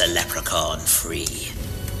sets a leprechaun free.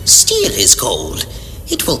 Steal his gold,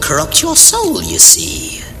 it will corrupt your soul, you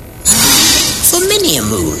see. For many a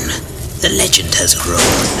moon, the legend has grown.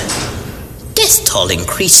 Death toll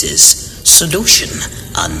increases, solution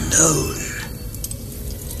unknown.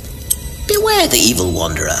 Beware the evil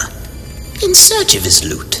wanderer, in search of his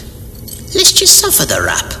loot, lest you suffer the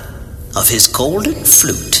rap of his golden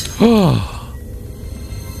flute.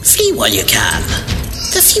 Flee while you can,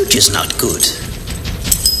 the future's not good,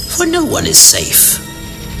 for no one is safe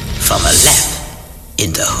from a lep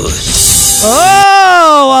in the hood.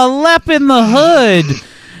 Oh, a lep in the hood.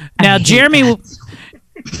 Now, Jeremy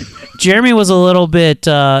was a little bit.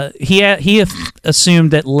 He assumed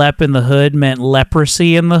that "lep in the hood" meant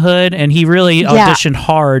leprosy in the hood, and he really auditioned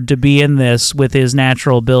hard to be in this with his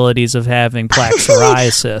natural abilities of having plaque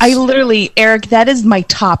psoriasis. Eric, that is my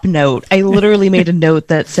top note. I literally made a note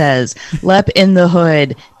that says "lep in the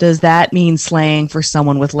hood." Does that mean slang for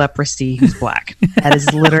someone with leprosy who's black? That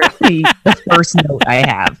is literally the first note I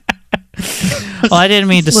have. Well, I didn't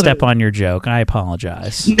mean to step on your joke. I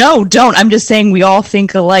apologize. No, don't. I'm just saying we all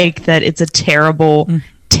think alike that it's a terrible,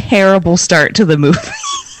 terrible start to the movie.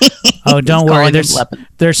 Oh, don't worry.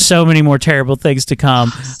 There's so many more terrible things to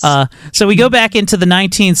come. So we go back into the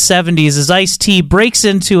 1970s as Ice-T breaks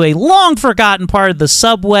into a long-forgotten part of the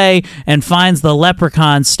subway and finds the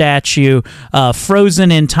leprechaun statue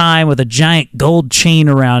frozen in time with a giant gold chain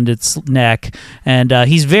around its neck. And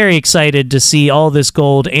he's very excited to see all this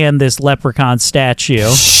gold and this leprechaun statue.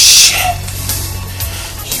 Shit.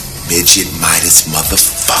 You midget Midas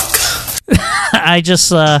motherfucker. I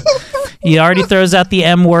just... He already throws out the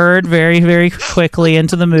M word very, very quickly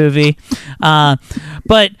into the movie.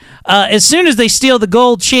 But as soon as they steal the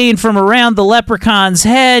gold chain from around the leprechaun's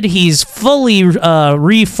head, he's fully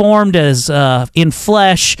reformed as in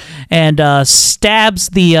flesh and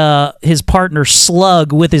stabs his partner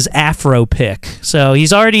Slug with his afro pick. So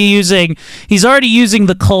he's already using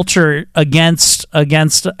the culture against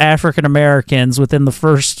African Americans within the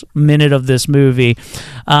first minute of this movie.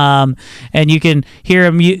 And you can hear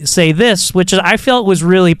him say this, which I felt was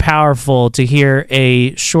really powerful to hear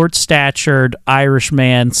a short-statured Irish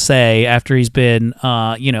man say after he's been,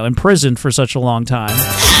 imprisoned for such a long time.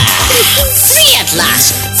 Free at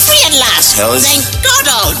last! Free at last! Thank God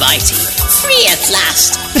Almighty! Free at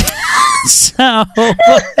last! So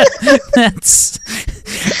that's...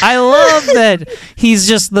 I love that he's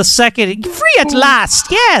just the second... Free at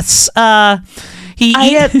last! Yes!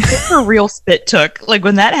 I for real spit took. Like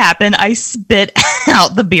when that happened, I spit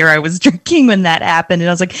out the beer I was drinking when that happened, and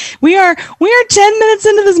I was like, "We are 10 minutes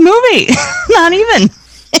into this movie, not even."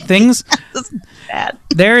 Things. Bad.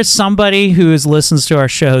 There is somebody who listens to our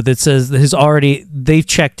show that says they've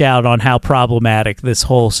checked out on how problematic this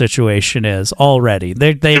whole situation is already.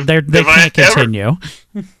 They can't continue.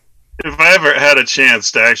 If I ever had a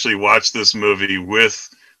chance to actually watch this movie with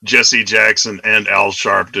Jesse Jackson and Al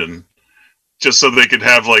Sharpton, just so they could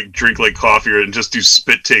have drink coffee and just do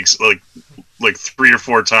spit takes like 3 or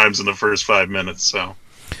 4 times in the first 5 minutes. So,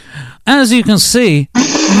 as you can see,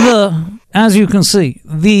 the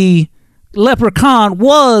leprechaun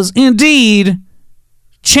was indeed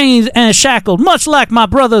chained and shackled, much like my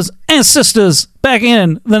brothers and sisters back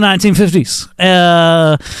in the 1950s.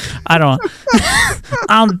 I don't know.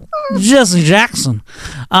 I'm Jesse Jackson.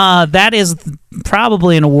 That is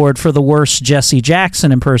probably an award for the worst Jesse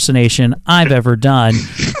Jackson impersonation I've ever done.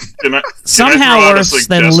 Somehow worse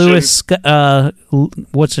than Louis,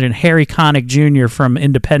 what's it, Harry Connick Jr. from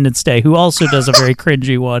Independence Day, who also does a very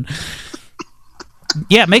cringy one.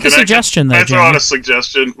 Yeah, make a suggestion there, Jamie. I thought a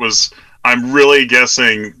suggestion was, I'm really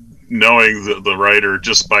guessing, knowing the writer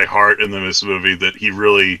just by heart in this movie, that he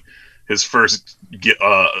really, his first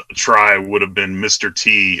try would have been Mr.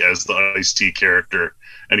 T as the Ice-T character,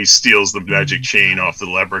 and he steals the magic chain off the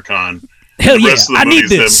leprechaun. Hell the yeah, rest of the I movie need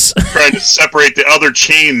this. Them trying to separate the other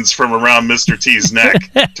chains from around Mr. T's neck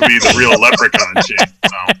to be the real leprechaun chain.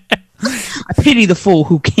 So. I pity the fool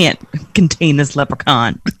who can't contain this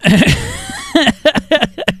leprechaun.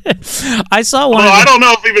 I saw one. Well, I don't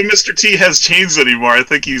know if even Mr. T has chains anymore. I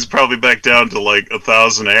think he's probably back down to like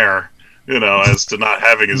 1,000 air, as to not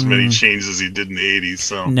having as many chains as he did in the 80s.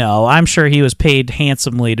 So no, I'm sure he was paid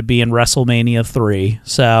handsomely to be in WrestleMania 3.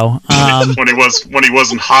 So when he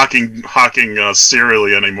wasn't hawking cereal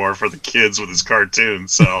anymore for the kids with his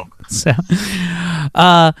cartoons. So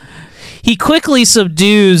he quickly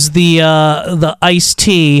subdues the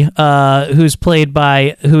Ice-T, who's played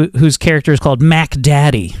by whose character is called Mac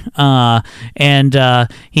Daddy, and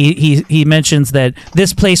he mentions that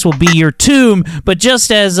this place will be your tomb. But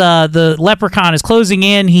just as the leprechaun is closing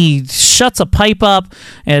in, he shuts a pipe up,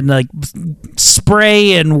 and like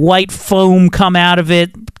spray and white foam come out of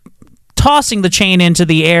it, tossing the chain into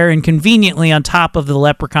the air and conveniently on top of the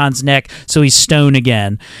leprechaun's neck, so he's stone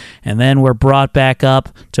again. And then we're brought back up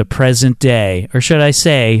to present day, or should I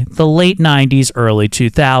say, the late 90s, early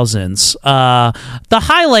 2000s. The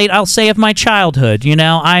highlight, I'll say, of my childhood.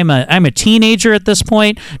 I'm a teenager at this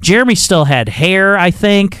point. Jeremy still had hair, I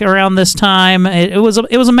think, around this time. It was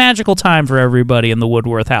a magical time for everybody in the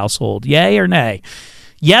Woodworth household. Yay or nay?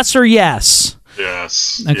 Yes or yes?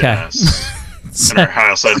 Yes. Okay. Yes. And our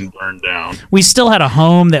house hadn't burned down. We still had a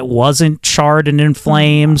home that wasn't charred and in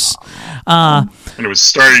flames. And it was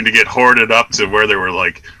starting to get hoarded up to where there were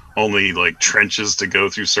only trenches to go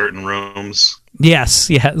through certain rooms. Yes.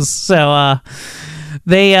 So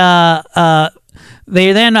they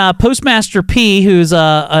then Postmaster P, who's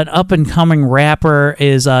an up-and-coming rapper,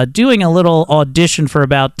 is doing a little audition for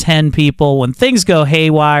about 10 people when things go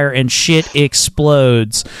haywire and shit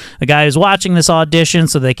explodes. The guy who's watching this audition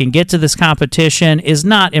so they can get to this competition is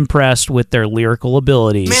not impressed with their lyrical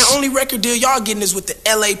abilities. Man, only record deal y'all getting is with the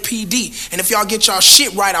LAPD. And if y'all get y'all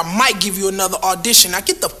shit right, I might give you another audition. Now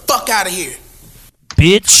get the fuck out of here.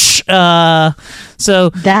 Bitch. So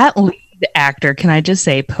that actor, can I just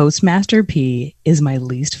say, Postmaster P is my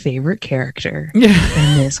least favorite character in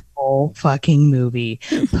this whole fucking movie.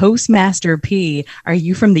 Postmaster P, are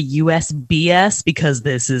you from the USBS? Because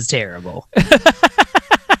this is terrible.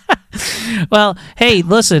 Well, hey,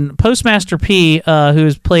 listen, Postmaster P,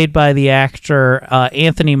 who's played by the actor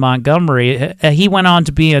Anthony Montgomery, he went on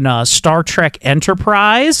to be in Star Trek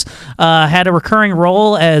Enterprise, had a recurring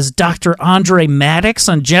role as Dr. Andre Maddox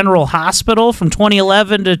on General Hospital from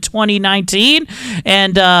 2011 to 2019,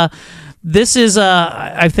 and this is,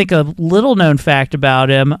 I think, a little-known fact about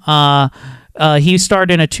him. He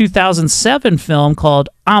starred in a 2007 film called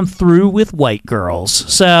I'm Through with White Girls.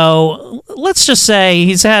 So let's just say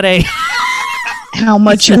he's had a... How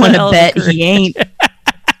much you want to bet he ain't?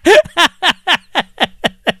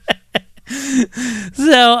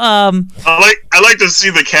 So, I like to see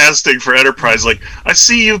the casting for Enterprise. I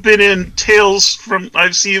see you've been in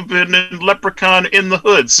I see you've been in Leprechaun in the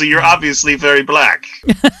Hood, so you're obviously very black.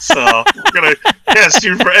 So we're gonna cast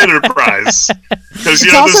you for Enterprise because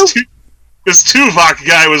this Tuvok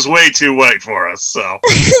guy was way too white for us. So,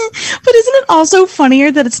 but isn't it also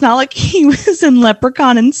funnier that it's not like he was in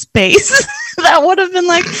Leprechaun in space? That would have been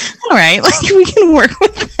all right, we can work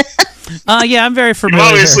with that. Yeah, I'm very familiar.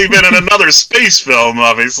 You've obviously been in another space film,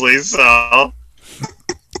 obviously. So,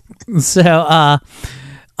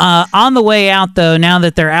 on the way out, though, now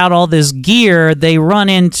that they're out all this gear, they run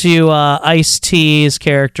into Ice-T's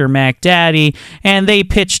character, Mac Daddy, and they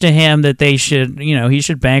pitch to him that they should, he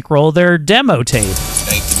should bankroll their demo tape. Ain't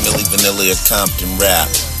the Milli Vanilli of Compton rap.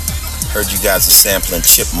 Heard you guys are sampling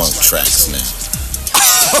Chipmunk tracks now.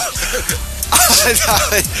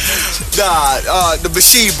 The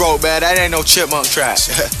machine broke, man. That ain't no Chipmunk track.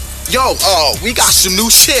 Yo, we got some new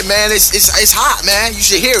shit, man. It's hot, man. You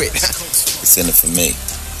should hear it. It's in it for me.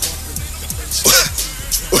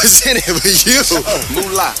 What's in it with you?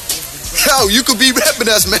 Moolah. Yo, you could be repping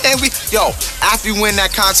us, man. After we win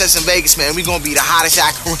that contest in Vegas, man, we gonna be the hottest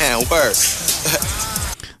act around. Word.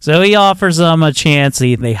 So he offers them a chance.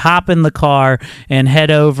 They hop in the car and head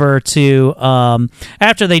over to,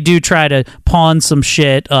 after they do try to pawn some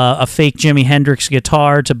shit, a fake Jimi Hendrix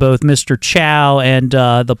guitar to both Mr. Chow and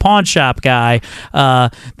the pawn shop guy,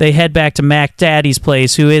 they head back to Mac Daddy's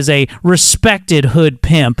place, who is a respected hood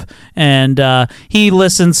pimp, and he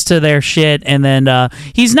listens to their shit, and then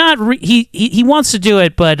he's not, he wants to do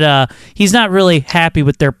it, but he's not really happy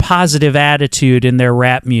with their positive attitude in their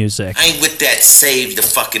rap music. I ain't with that save the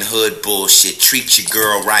fucking hood bullshit, treat your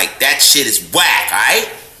girl right. That shit is whack, alright?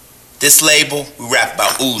 This label, we rap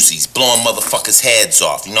about Uzis, blowing motherfuckers' heads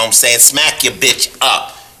off. You know what I'm saying? Smack your bitch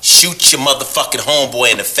up. Shoot your motherfucking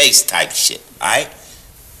homeboy in the face type shit, alright?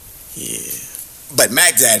 Yeah. But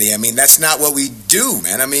Mac Daddy, I mean, that's not what we do,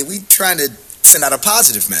 man. I mean, we trying to send out a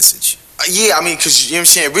positive message. Yeah, I mean, because, you know what I'm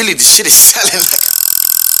saying, really, the shit is selling.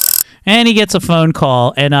 And he gets a phone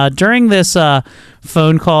call, and during this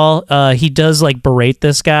phone call, he does like berate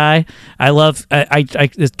this guy. I love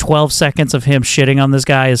 12 seconds of him shitting on this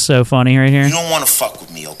guy is so funny right here. You don't want to fuck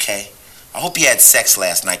with me, okay? I hope you had sex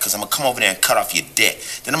last night, because I'm going to come over there and cut off your dick.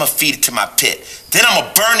 Then I'm going to feed it to my pit. Then I'm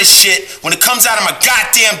going to burn the shit when it comes out of my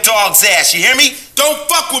goddamn dog's ass. You hear me? Don't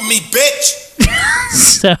fuck with me, bitch!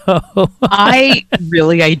 So I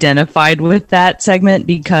really identified with that segment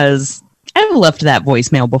because I've left that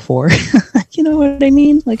voicemail before. You know what I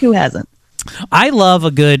mean? Like, who hasn't? I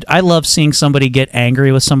love seeing somebody get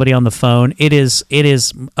angry with somebody on the phone. It is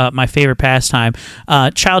my favorite pastime.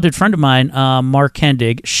 Childhood friend of mine, Mark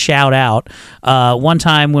Hendig, shout out. One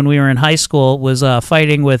time when we were in high school, was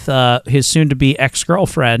fighting with his soon-to-be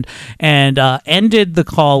ex-girlfriend, and ended the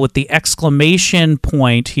call with the exclamation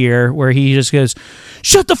point here, where he just goes,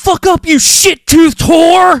 "Shut the fuck up, you shit-toothed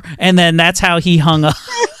whore!" And then that's how he hung up.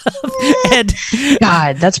 And,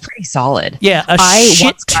 God, that's pretty solid. Yeah, a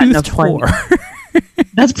shit-toothed whore.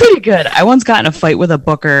 That's pretty good. I once got in a fight with a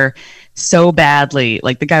booker so badly,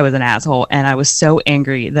 like the guy was an asshole, and I was so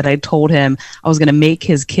angry that I told him I was going to make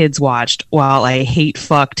his kids watch while I hate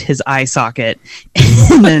fucked his eye socket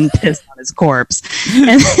and then pissed on his corpse.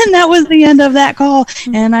 And then that was the end of that call,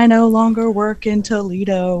 and I no longer work in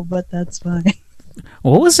Toledo, but that's fine.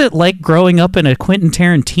 What was it like growing up in a Quentin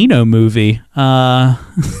Tarantino movie? That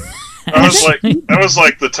was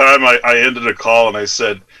like the time I ended a call and I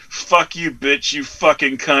said, "Fuck you, bitch, you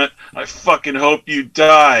fucking cunt. I fucking hope you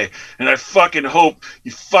die. And I fucking hope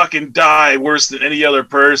you fucking die worse than any other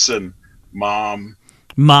person. Mom."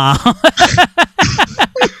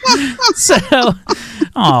 So,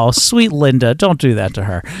 oh, sweet Linda. Don't do that to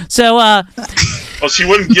her. So, well, she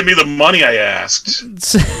wouldn't give me the money I asked.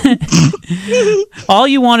 All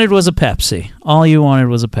you wanted was a Pepsi.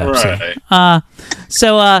 Right.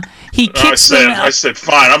 So he kicks I said,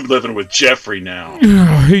 fine, I'm living with Jeffrey now.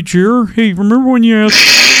 Hey, Jer. Hey, remember when you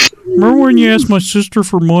asked my sister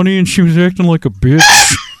for money and she was acting like a bitch?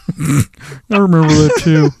 I remember that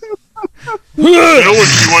too. You know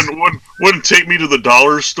when she wouldn't take me to the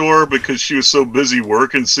dollar store because she was so busy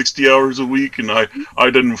working 60 hours a week, and I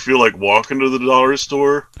didn't feel like walking to the dollar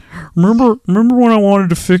store. Remember when I wanted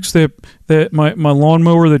to fix that my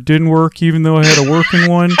lawnmower that didn't work, even though I had a working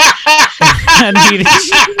one?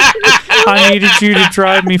 I needed you to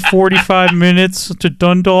drive me 45 minutes to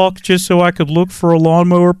Dundalk just so I could look for a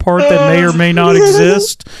lawnmower part that may or may not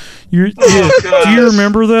exist. Do you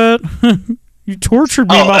remember that? You tortured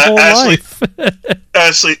me my whole life.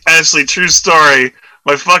 Ashley, true story.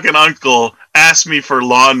 My fucking uncle asked me for a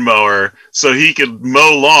lawnmower so he could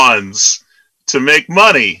mow lawns to make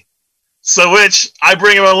money. So which I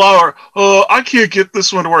bring him a lawnmower. Oh, I can't get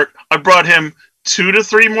this one to work. I brought him 2 to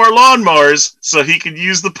 3 more lawnmowers so he could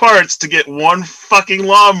use the parts to get one fucking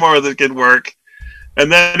lawnmower that could work.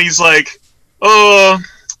 And then he's like, "Oh,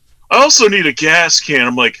 I also need a gas can."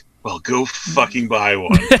 I'm like, "Well, go fucking buy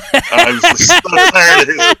one." I was just so tired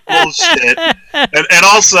of his bullshit. And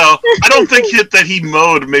also, I don't think that he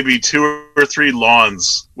mowed maybe 2 or 3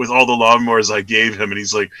 lawns with all the lawnmowers I gave him. And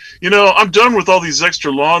he's like, "I'm done with all these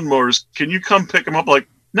extra lawnmowers. Can you come pick them up?" Like,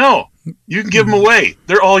 no, you can give them away.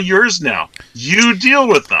 They're all yours now. You deal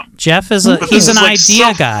with them. Jeff he's an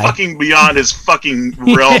idea guy. Fucking beyond his fucking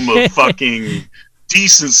realm of fucking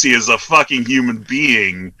decency as a fucking human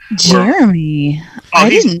being. Jeremy, I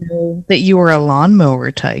didn't know that you were a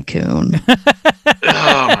lawnmower tycoon.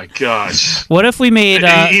 Oh my gosh! What if we made?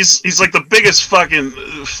 He's like the biggest fucking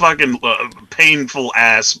painful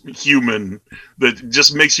ass human that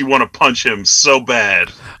just makes you want to punch him so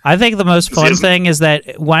bad. I think the most fun thing is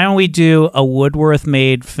that why don't we do a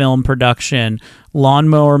Woodworth-made film production,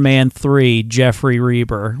 Lawnmower Man 3, Jeffrey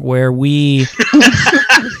Reber, where we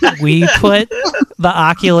put the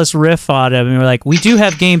Oculus Rift on him, and we're like, we do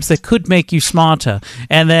have games that could make you smarter.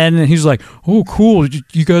 And then he's like, oh, cool,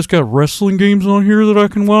 you guys got wrestling games on here that I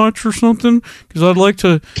can watch or something? Because I'd like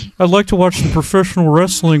to watch some professional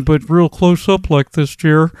wrestling, but real close up like this,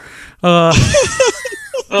 dear. Can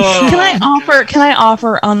I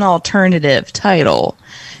offer an alternative title?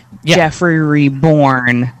 Yeah. Jeffrey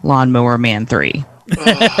Reborn, Lawnmower Man 3.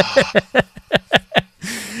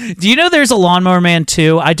 Do you know there's a Lawnmower Man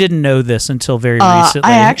 2? I didn't know this until very recently.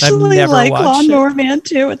 I actually like Lawnmower Man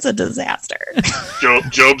 2. It's a disaster.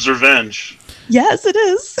 Job's Revenge. Yes, it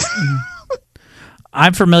is.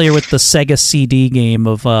 I'm familiar with the Sega CD game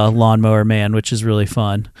of Lawnmower Man, which is really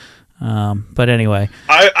fun. But anyway,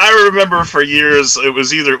 I remember for years it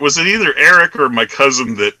was either Eric or my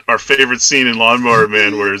cousin that our favorite scene in Lawnmower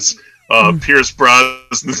Man was Pierce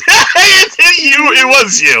Brosnan. It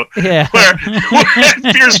was you. Yeah. Where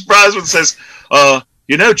Pierce Brosnan says,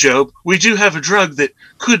 Job, we do have a drug that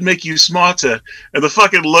could make you smarter. And the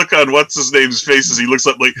fucking look on what's his name's face as he looks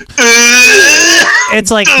up like,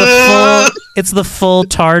 it's like the full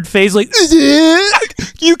tard face, like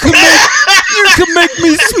you can make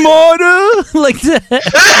me smarter, like that.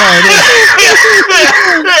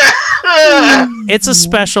 It's a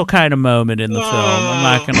special kind of moment in the film. I'm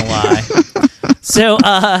not gonna lie.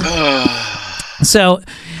 So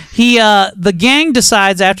he the gang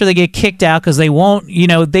decides after they get kicked out because they won't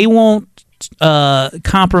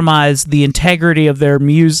compromise the integrity of their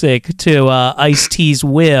music to Ice-T's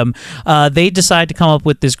whim. They decide to come up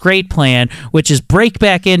with this great plan, which is break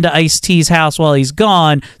back into Ice-T's house while he's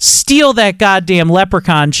gone, steal that goddamn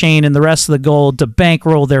leprechaun chain and the rest of the gold to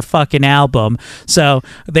bankroll their fucking album. So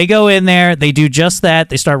they go in there, they do just that,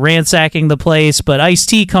 they start ransacking the place, but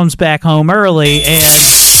Ice-T comes back home early and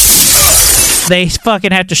they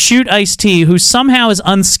fucking have to shoot Ice-T, who somehow is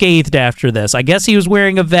unscathed after this. I guess he was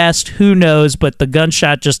wearing a vest, who knows, but the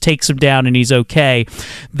gunshot just takes him down and he's okay.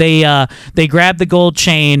 They grab the gold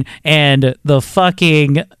chain and the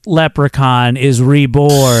fucking leprechaun is reborn.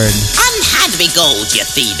 Unhand me gold, you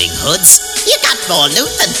thieving hoods. You got more loot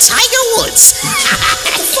than Tiger Woods.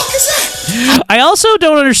 What the fuck is that? I also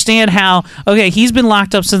don't understand how, okay, he's been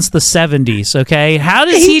locked up since the 70s, okay? How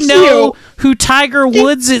does he know who Tiger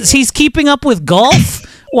Woods is? He's keeping up with golf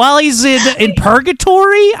while he's in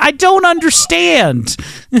purgatory? I don't understand.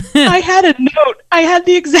 I had a note. I had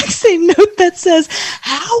the exact same note that says,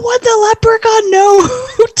 how would the leprechaun know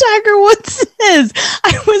who Tiger Woods is?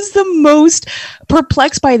 I was the most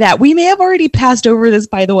perplexed by that. We may have already passed over this,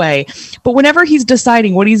 by the way, but whenever he's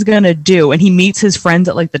deciding what he's going to do and he meets his friends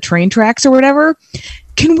at like the train tracks or whatever,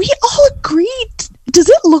 can we all agree? Does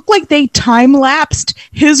it look like they time-lapsed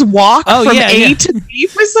his walk from A to B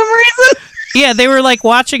for some reason? Yeah, they were like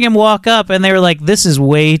watching him walk up and they were like, this is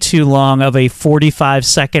way too long of a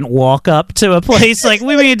 45-second walk up to a place. Like,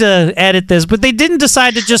 we need to edit this. But they didn't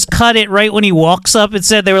decide to just cut it right when he walks up.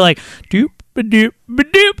 Instead, they were like, doop, ba-doop,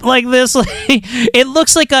 ba-doop, like this. It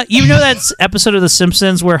looks like that episode of The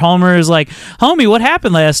Simpsons where Homer is like, homie, what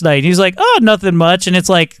happened last night? And he's like, oh, nothing much. And it's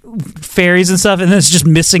like fairies and stuff. And then it's just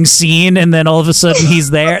missing scene. And then all of a sudden he's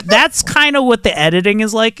there. That's kind of what the editing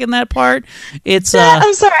is like in that part. It's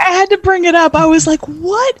I'm sorry. I had to bring it up. I was like,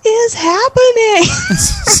 what is happening?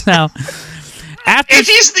 So if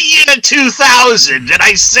it's the year 2000 and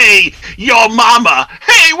I say, your mama,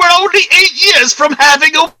 hey, we're only 8 years from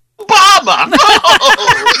having Obama.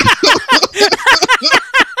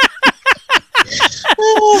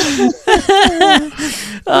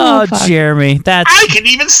 Oh, Jeremy, I can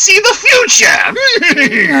even see the future.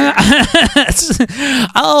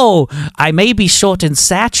 Oh, I may be short in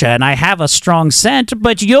stature and I have a strong scent,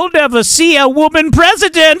 but you'll never see a woman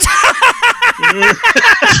president.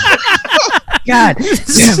 God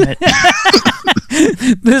damn it.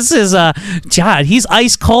 This is God, he's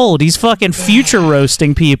ice cold. He's fucking future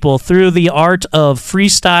roasting people through the art of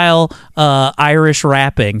freestyle Irish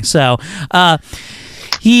rapping. So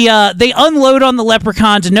they unload on the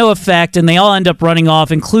leprechaun to no effect, and they all end up running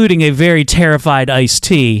off, including a very terrified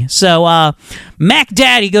Ice-T. So Mac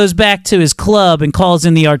Daddy goes back to his club and calls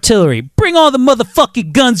in the artillery. Bring all the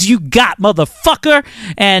motherfucking guns you got, motherfucker!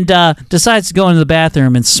 And decides to go into the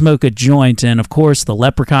bathroom and smoke a joint. And of course, the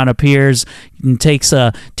leprechaun appears and takes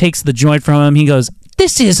the joint from him. He goes,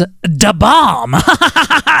 this is da bomb.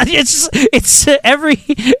 It's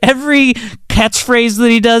every catchphrase that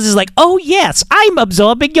he does is like, "Oh yes, I'm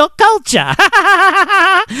absorbing your culture."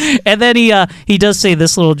 And then he does say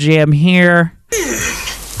this little jam here.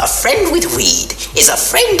 A friend with weed is a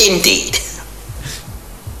friend indeed.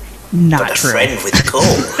 Not but true. A friend with coal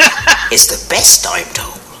is the best, I'm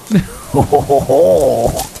told.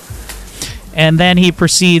 And then he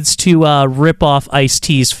proceeds to rip off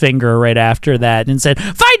Ice-T's finger right after that and said,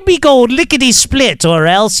 "Find me gold lickety-split, or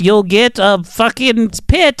else you'll get a fucking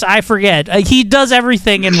pit." I forget. He does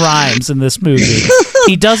everything in rhymes in this movie.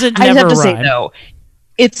 He doesn't never I have to rhyme. say, though,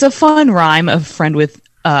 it's a fun rhyme. A friend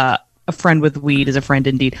with weed is a friend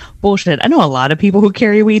indeed. Bullshit. I know a lot of people who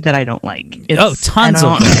carry weed that I don't like. Tons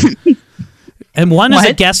of them. And one is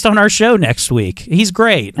a guest on our show next week. He's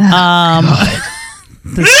great. Why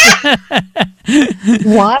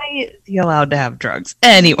is he allowed to have drugs?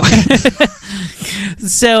 Anyway.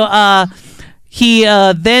 So he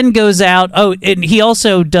then goes out. Oh, and he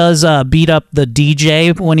also does beat up the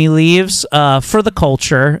DJ when he leaves for the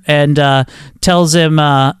culture, and tells him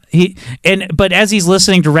but as he's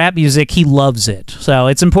listening to rap music, he loves it. So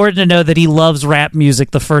it's important to know that he loves rap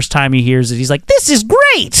music the first time he hears it. He's like, "This is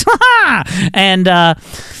great!" And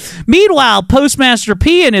meanwhile, Postmaster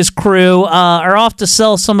P and his crew are off to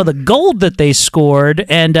sell some of the gold that they scored,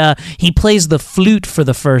 and he plays the flute for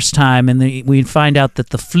the first time, and we find out that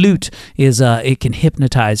the flute is it can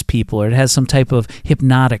hypnotize people, or it has some type of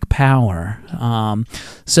hypnotic power.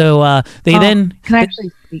 So they then... Can I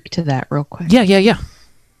actually speak to that real quick? Yeah.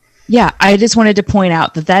 Yeah, I just wanted to point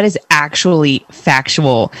out that is actually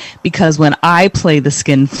factual, because when I play the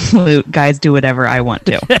skin flute, guys do whatever I want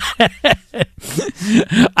to.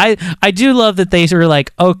 I do love that they were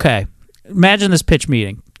like, okay, imagine this pitch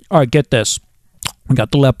meeting. All right, get this. We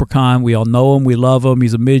got the leprechaun. We all know him. We love him.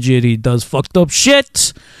 He's a midget. He does fucked up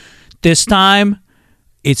shit. This time,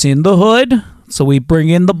 it's in the hood. So we bring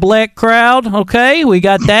in the black crowd. Okay, we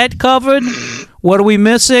got that covered. What are we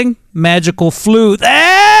missing? Magical flute.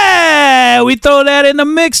 Hey, we throw that in the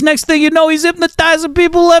mix. Next thing you know, he's hypnotizing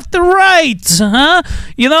people left and right. Huh?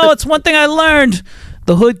 You know, it's one thing I learned.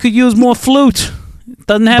 The hood could use more flute.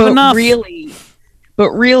 Doesn't have enough.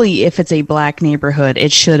 But really, if it's a black neighborhood,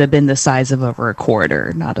 it should have been the size of a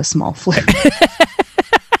recorder, not a small flute.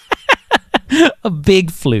 A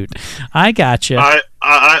big flute. I gotcha.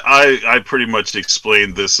 I pretty much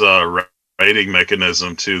explained this writing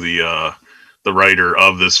mechanism to the writer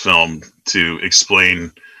of this film to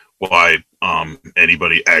explain why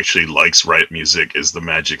anybody actually likes rap music is the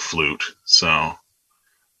magic flute. So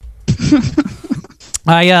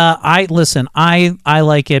I listen, I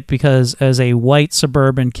like it because as a white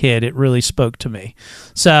suburban kid, it really spoke to me.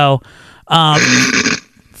 So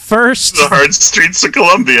first, the hard streets of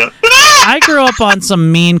Columbia. I grew up on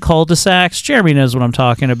some mean cul-de-sacs. Jeremy knows what I'm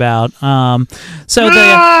talking about.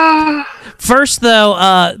 First,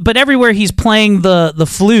 though, but everywhere he's playing the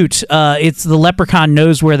flute, it's the leprechaun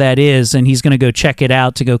knows where that is, and he's going to go check it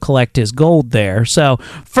out to go collect his gold there. So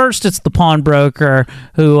first, it's the pawnbroker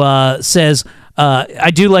who says,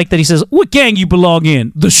 I do like that he says, "What gang you belong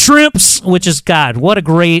in? The Shrimps," which is, God, what a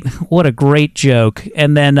great joke.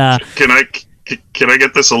 And then Can I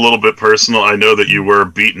get this a little bit personal? I know that you were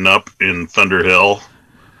beaten up in Thunder Hill.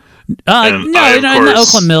 In the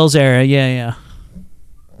Oakland Mills area, yeah.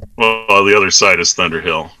 Well, the other side is Thunder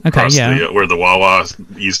Hill. Okay, yeah. Where the Wawa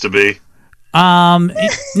used to be.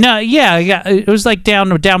 No, yeah. It was like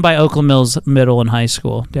down by Oakland Mills Middle and High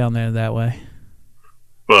School, down there that way.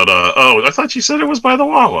 But I thought you said it was by the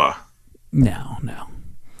Wawa. No.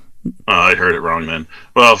 I heard it wrong then.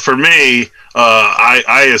 Well, for me,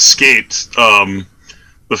 I escaped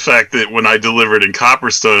the fact that when I delivered in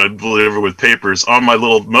Copperstone, I delivered with papers on my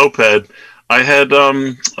little moped. I had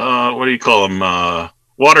what do you call them?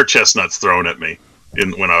 Water chestnuts thrown at me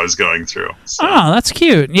when I was going through. So. Oh, that's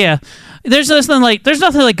cute. Yeah. There's nothing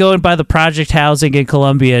like going by the project housing in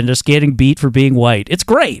Columbia and just getting beat for being white. It's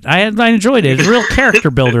great. I enjoyed it. It's a real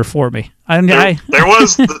character builder for me. There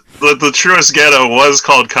was the truest ghetto was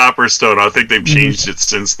called Copperstone. I think they've changed it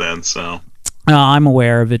since then. So I'm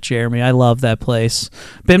aware of it, Jeremy. I love that place.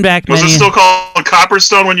 Been back. Was it still called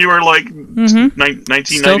Copperstone when you were like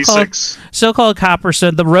 1996? Still called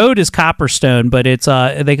Copperstone. The road is Copperstone, but it's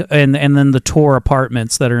and then the Tor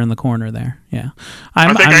apartments that are in the corner there. Yeah,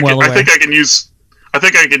 I'm well aware. I think I can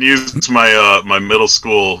use my my middle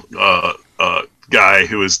school guy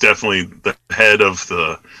who is definitely the head of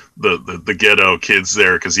the ghetto kids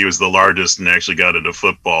there, because he was the largest and actually got into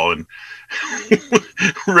football and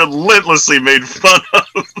relentlessly made fun of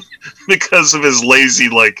because of his lazy,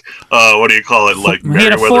 like, what do you call it, like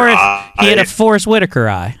Merriweather eye. He had a Forrest Whitaker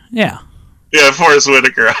eye. Yeah, Forrest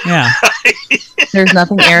Whitaker eye. Yeah. There's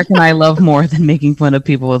nothing Eric and I love more than making fun of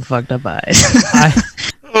people with fucked up eyes.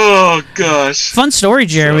 Oh gosh! Fun story,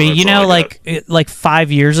 Jeremy. So you know, like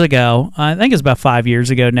 5 years ago, I think it's about 5 years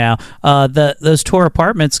ago now. Those tour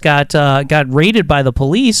apartments got raided by the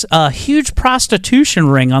police. A huge prostitution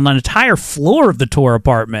ring on the entire floor of the tour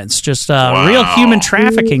apartments. Just a real human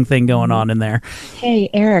trafficking thing going on in there. Hey,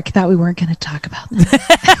 Eric, thought we weren't going to talk about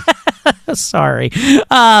that. Sorry.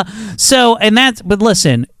 But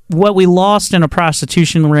listen. What we lost in a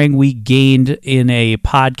prostitution ring, we gained in a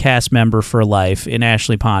podcast member for life in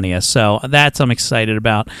Ashley Pontius. So that's I'm excited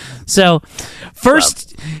about. So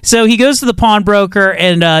first, so he goes to the pawnbroker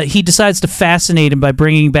and he decides to fascinate him by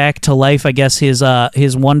bringing back to life, I guess, his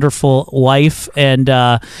wonderful wife. And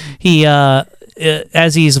he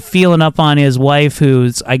as he's feeling up on his wife,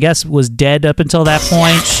 who's I guess was dead up until that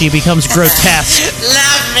point, she becomes grotesque.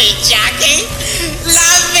 Love me, Jackie.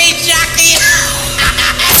 Love me, Jackie.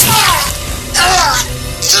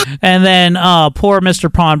 And then poor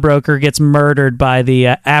Mr. Pawnbroker gets murdered by the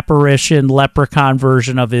apparition leprechaun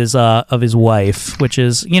version of his wife, which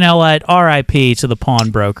is, you know what, R.I.P. to the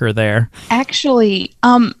pawnbroker there. Actually,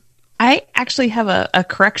 I actually have a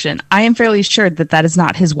correction. I am fairly sure that is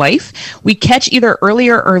not his wife. We catch either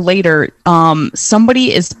earlier or later,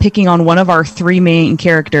 somebody is picking on one of our three main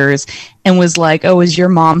characters and was like, oh, is your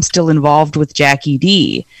mom still involved with Jackie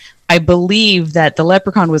D? I believe that the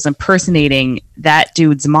leprechaun was impersonating that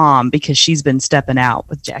dude's mom because she's been stepping out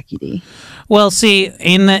with Jackie D. Well, see,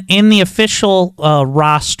 in the official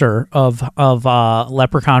roster of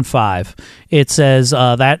Leprechaun 5, it says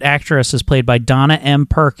that actress is played by Donna M.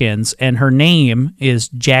 Perkins, and her name is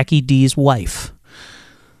Jackie D's wife.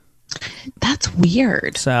 That's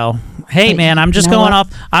weird. So, hey, man, I'm just going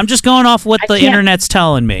off what the internet's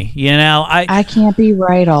telling me. You know, I can't be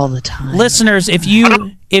right all the time. Listeners, if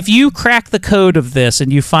you crack the code of this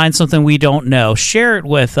and you find something we don't know, share it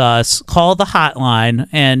with us. Call the hotline,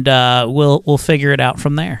 and we'll figure it out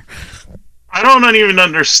from there. I don't even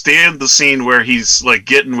understand the scene where he's like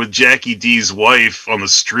getting with Jackie D's wife on the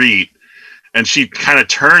street, and she kind of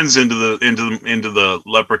turns into the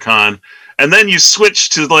leprechaun. And then you switch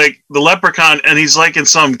to like the leprechaun, and he's like in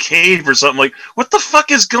some cave or something. Like, what the fuck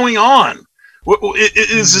is going on?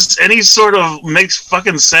 Is this any sort of makes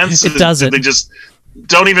fucking sense? It doesn't. They just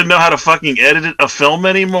don't even know how to fucking edit a film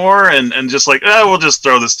anymore, and just like, we'll just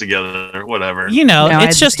throw this together, whatever. You know,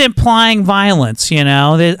 it's just implying violence. You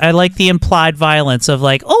know, I like the implied violence of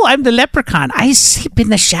like, oh, I'm the leprechaun. I sleep in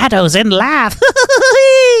the shadows and laugh.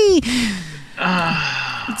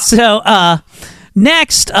 So,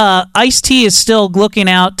 next, Ice-T is still looking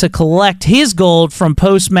out to collect his gold from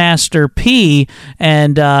Postmaster P,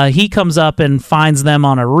 and he comes up and finds them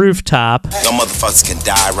on a rooftop. Y'all motherfuckers can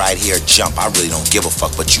die right here, jump. I really don't give a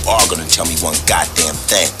fuck, but you are gonna tell me one goddamn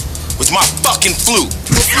thing. Where's my fucking flute?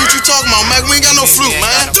 What flute you talking about, Mac? We ain't got no flute,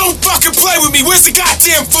 man. Don't fucking play with me. Where's the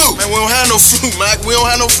goddamn flute? Man, we don't have no flute, Mac. We don't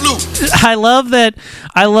have no flute.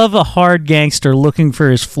 I love a hard gangster looking for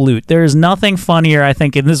his flute. There is nothing funnier, I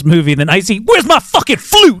think, in this movie than Ice-T. Where's my fucking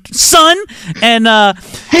flute, son? And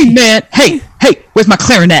hey man, hey, where's my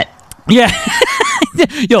clarinet? Yeah.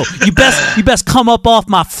 Yo, you best come up off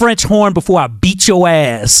my French horn before I beat your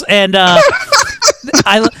ass. And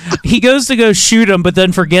he goes to go shoot him, but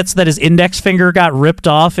then forgets that his index finger got ripped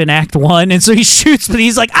off in Act 1, and so he shoots, but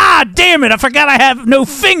he's like, damn it, I forgot I have no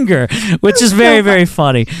finger, which is very, very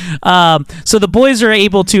funny. So the boys are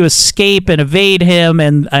able to escape and evade him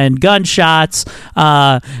and gunshots.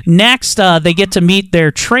 Next, they get to meet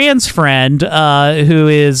their trans friend, who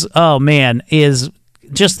is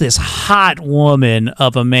just this hot woman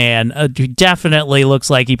of a man who definitely looks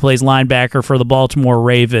like he plays linebacker for the Baltimore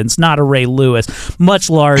Ravens, not a Ray Lewis, much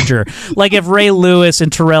larger. Like if Ray Lewis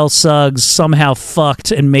and Terrell Suggs somehow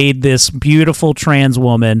fucked and made this beautiful trans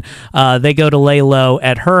woman, they go to lay low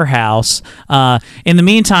at her house. In the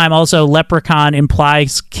meantime, also Leprechaun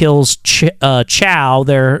kills Chow,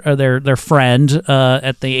 their friend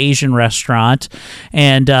at the Asian restaurant,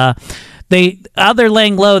 and they're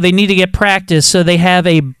laying low. They need to get practice, so they have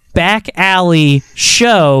a back alley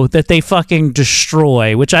show that they fucking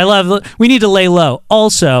destroy, which I love. We need to lay low.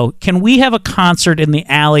 Also, can we have a concert in the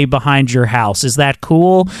alley behind your house? Is that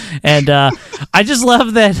cool? And I just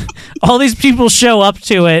love that all these people show up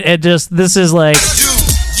to it, and just this is like. Do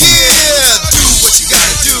what you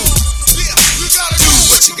gotta do. Do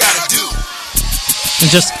what you gotta do. And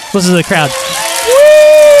just listen to the crowd.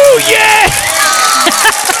 Woo! Yeah!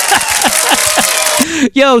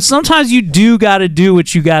 Yo, sometimes you do got to do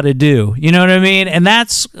what you got to do. You know what I mean? And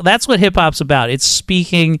that's what hip hop's about. It's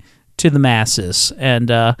speaking to the masses, and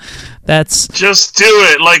that's just do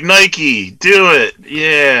it like Nike. Do it,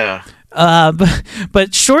 yeah.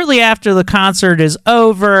 But shortly after the concert is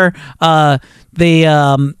over,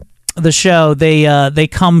 the show, they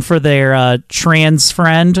come for their trans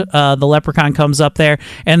friend. The leprechaun comes up there,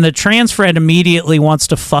 and the trans friend immediately wants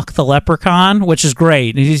to fuck the leprechaun, which is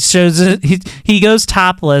great. He shows he goes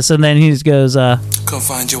topless, and then he just goes, "Come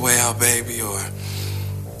find your way out, baby," or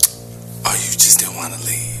you just didn't want to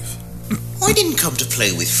leave. I didn't come to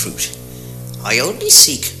play with fruit. I only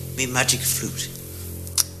seek me magic flute.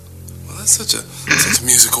 Well, that's such a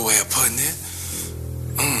musical way of putting it.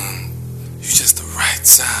 You're just the right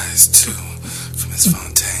size, too, for Miss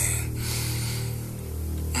Fontaine.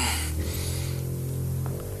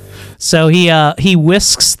 So he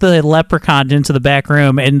whisks the leprechaun into the back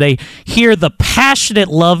room, and they hear the passionate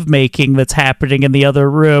lovemaking that's happening in the other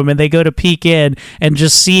room, and they go to peek in and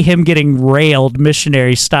just see him getting railed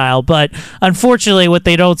missionary style. But unfortunately, what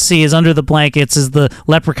they don't see is under the blankets is the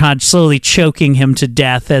leprechaun slowly choking him to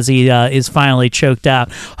death as he is finally choked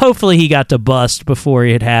out. Hopefully he got to bust before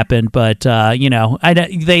it happened, but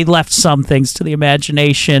they left some things to the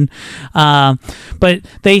imagination. But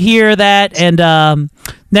they hear that, and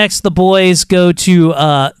next, the boys go to,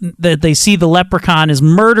 they see the leprechaun has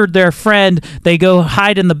murdered their friend. They go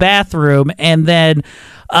hide in the bathroom, and then,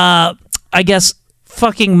 I guess,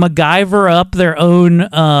 fucking MacGyver up their own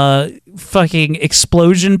fucking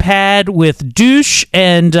explosion pad with douche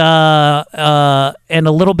and a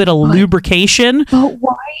little bit of lubrication. But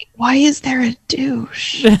why is there a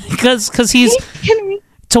douche? Because he's...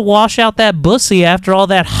 to wash out that bussy after all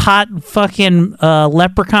that hot fucking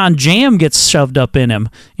leprechaun jam gets shoved up in him.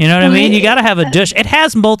 You know what I mean? You got to have a douche. It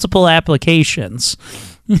has multiple applications.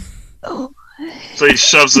 So he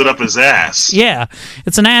shoves it up his ass. Yeah,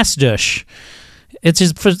 it's an ass douche.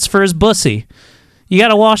 It's for his bussy. You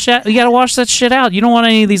gotta wash that. You gotta wash that shit out. You don't want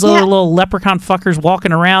any of these little leprechaun fuckers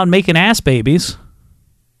walking around making ass babies.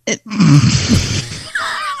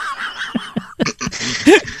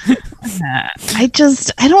 I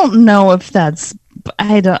don't know if that's.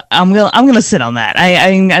 I'm gonna sit on that.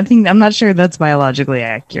 I think I'm not sure that's biologically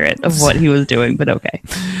accurate of what he was doing, but okay.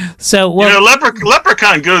 So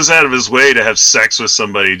leprechaun goes out of his way to have sex with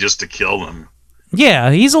somebody just to kill them.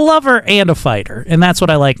 Yeah, he's a lover and a fighter, and that's what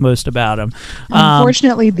I like most about him.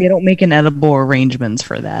 Unfortunately, they don't make an edible arrangements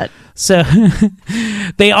for that. So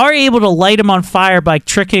they are able to light him on fire by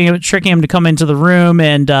tricking him to come into the room,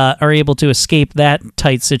 and are able to escape that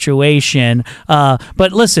tight situation.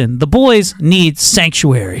 But listen, the boys need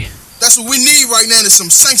sanctuary. That's what we need right now is some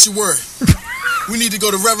sanctuary. We need to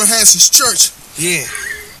go to Reverend Hanson's church. Yeah.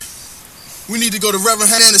 We need to go to Reverend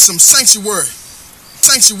Hanson's sanctuary.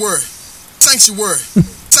 Sanctuary.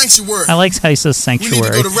 I like how he says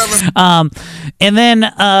sanctuary. And then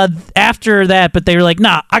after that, but they were like,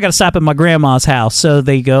 nah, I gotta stop at my grandma's house. So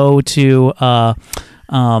they go to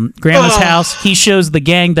grandma's house. He shows the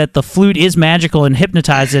gang that the flute is magical and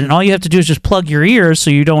hypnotizes it, and all you have to do is just plug your ears so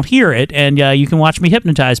you don't hear it, and you can watch me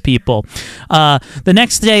hypnotize people. The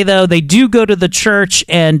next day, though, they do go to the church,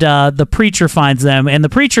 and the preacher finds them, and the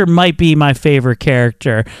preacher might be my favorite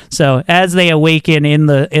character. So as they awaken in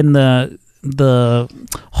the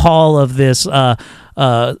hall of this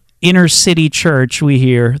inner city church, we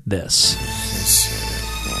hear this.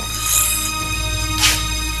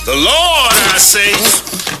 The Lord, I say,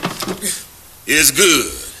 is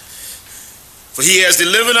good, for he has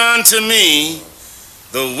delivered unto me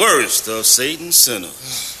the worst of Satan's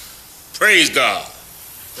sinners. Praise God.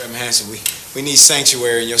 Reverend Hanson, we need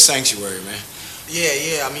sanctuary in your sanctuary, man.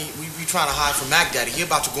 Yeah, I mean, we trying to hide from Mac Daddy. He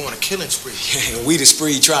about to go on a killing spree. And we the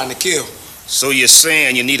spree trying to kill. So you're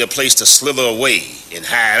saying you need a place to slither away and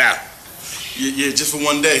hide out? Yeah, just for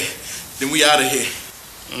one day. Then we out of here.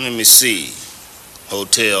 Let me see.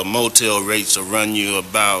 Hotel, motel rates will run you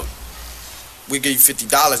about... We give you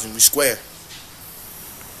 $50 and we square.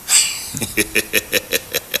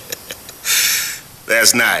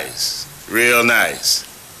 That's nice. Real nice.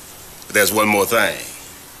 But there's one more thing.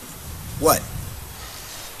 What?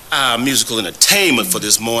 Our musical entertainment for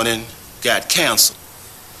this morning got canceled.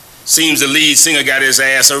 Seems the lead singer got his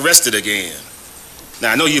ass arrested again.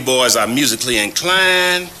 Now, I know you boys are musically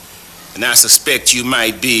inclined, and I suspect you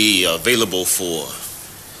might be available for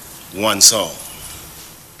one song.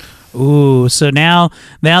 Ooh, so now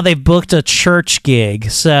they've booked a church gig.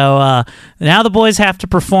 So now the boys have to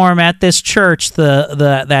perform at this church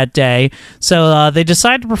that day. So they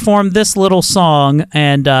decide to perform this little song,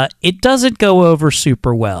 and it doesn't go over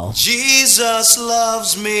super well. Jesus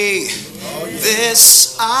loves me.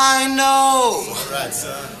 This I know.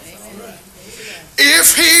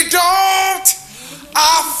 If he don't,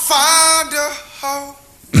 I'll find a home.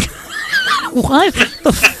 What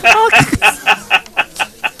the fuck?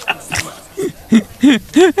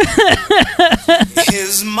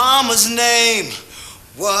 His mama's name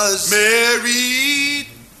was Mary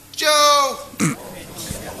Jo.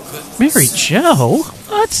 Mary Jo?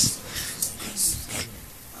 What?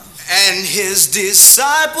 And his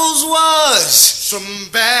disciples was some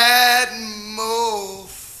bad mofo.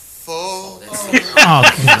 Oh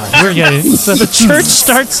God, we're getting so the church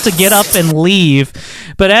starts to get up and leave,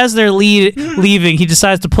 but as they're leaving, he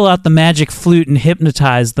decides to pull out the magic flute and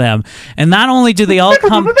hypnotize them. And not only do they all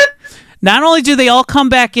come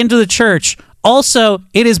back into the church, also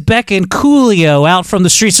it is Beck and Coolio out from the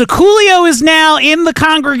street. So Coolio is now in the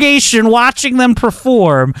congregation watching them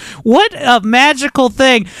perform. What a magical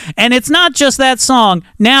thing! And it's not just that song.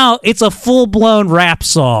 Now it's a full-blown rap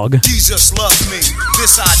song. Jesus loves me,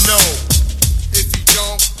 this I know. If you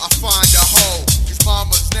don't, I find a hoe. His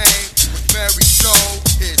mama's name was Mary Jo.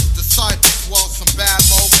 His disciples was some bad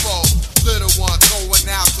mofo. Little ones going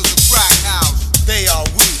out to the crack house. They are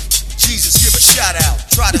weak. Jesus, give a shout out.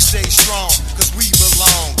 Try to stay strong, cause we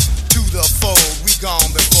belong to the fold. We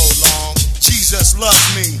gone before long. Jesus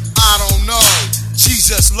loves me. I don't know.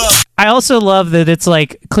 Jesus loves. I also love that it's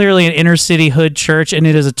like clearly an inner city hood church, and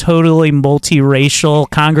it is a totally multiracial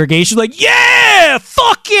congregation. Like, yeah,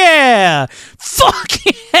 fuck yeah.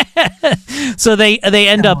 So they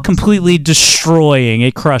end up completely destroying.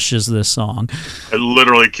 It crushes this song. I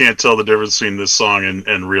literally can't tell the difference between this song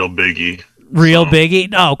and Real Biggie. Real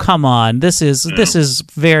Biggie? Oh, come on. This is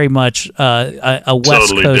very much a West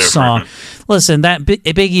Totally Coast different. song. Listen, that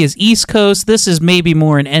Biggie is East Coast. This is maybe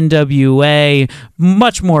more an NWA,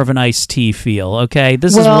 much more of an Ice-T feel, okay?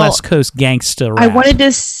 This is West Coast gangsta rap. I wanted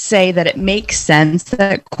to say that it makes sense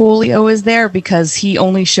that Coolio is there because he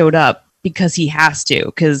only showed up because he has to,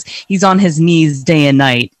 because he's on his knees day and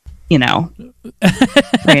night, you know.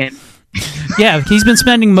 Right. Yeah, he's been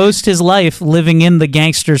spending most his life living in the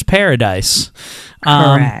gangster's paradise.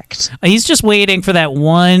 Correct. He's just waiting for that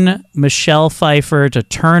one Michelle Pfeiffer to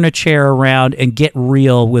turn a chair around and get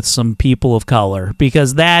real with some people of color,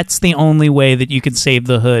 because that's the only way that you can save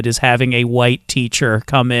the hood, is having a white teacher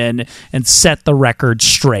come in and set the record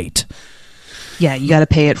straight. Yeah, you got to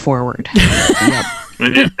pay it forward. Yep.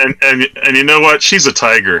 And you know what? She's a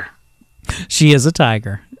tiger. She is a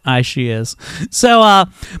tiger. She is. So,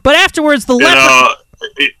 but afterwards, the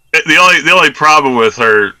the only problem with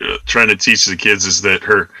her trying to teach the kids is that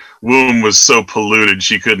her womb was so polluted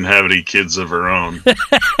she couldn't have any kids of her own.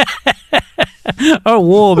 Oh,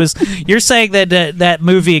 womb is. You're saying that that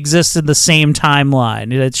movie exists in the same timeline?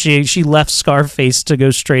 That she left Scarface to go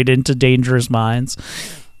straight into Dangerous Minds?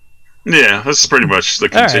 Yeah, that's pretty much the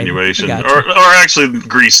continuation, right, or actually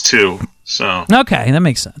Grease 2. So okay, that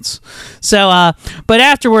makes sense. So, but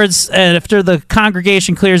afterwards, after the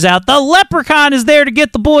congregation clears out, the leprechaun is there to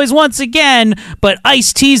get the boys once again, but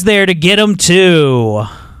Ice-T's there to get them too. What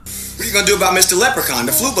are you gonna do about Mr. Leprechaun?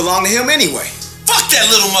 The flute belonged to him anyway. Fuck that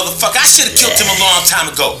little motherfucker. I should have killed him a long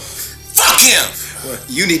time ago. Fuck him. Well,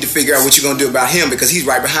 you need to figure out what you're gonna do about him, because he's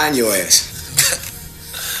right behind your ass.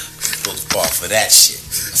 Built a bar for that shit.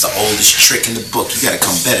 That's the oldest trick in the book. You gotta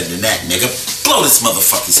come better than that, nigga. Blow this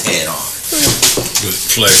motherfucker's head off.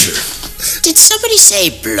 With pleasure. Did somebody say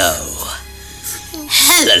blow?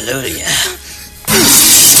 Hallelujah.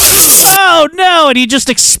 Oh no! And he just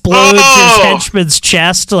explodes his henchman's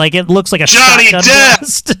chest, like it looks like a Johnny shotgun Depp!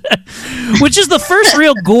 blast. Which is the first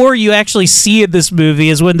real gore you actually see in this movie,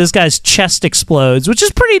 is when this guy's chest explodes, which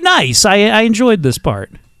is pretty nice. I enjoyed this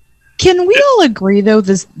part. Can we all agree, though,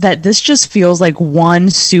 that this just feels like one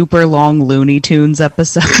super long Looney Tunes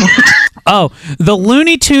episode? Oh, the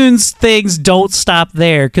Looney Tunes things don't stop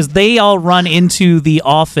there, because they all run into the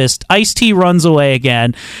office. Ice-T runs away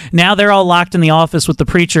again. Now they're all locked in the office with the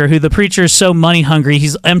preacher, who the preacher is so money hungry,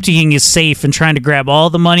 he's emptying his safe and trying to grab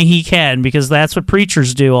all the money he can, because that's what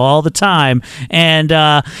preachers do all the time. And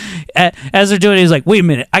as they're doing it, he's like, wait a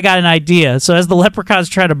minute, I got an idea. So as the leprechaun's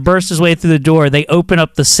trying to burst his way through the door, they open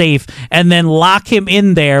up the safe and then lock him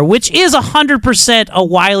in there, which is 100% a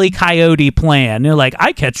Wile E. Coyote plan. They're like,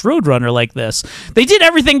 I catch Roadrunner like this. They did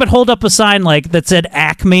everything but hold up a sign like that said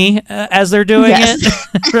Acme as they're doing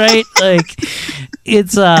it, right? Like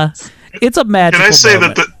it's a magical. Can I say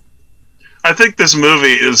moment. that I think this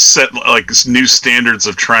movie is set like new standards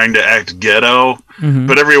of trying to act ghetto,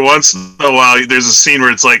 but every once in a while there's a scene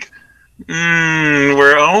where it's like,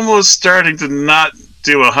 we're almost starting to not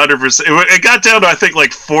do 100%. It got down to, I think, like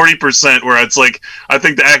 40%, where it's like, I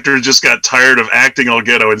think the actor just got tired of acting all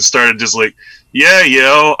ghetto and started just like, yeah,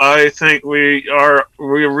 yo, I think we're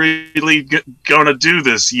really gonna do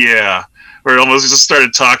this, yeah. Or almost just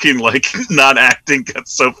started talking like not acting, got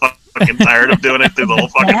so fucking fucking tired of doing it through the whole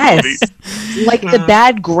fucking movie. Like the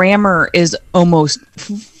bad grammar is almost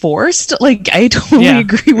forced. Like I totally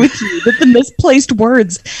agree with you that the misplaced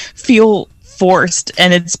words feel forced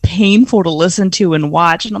and it's painful to listen to and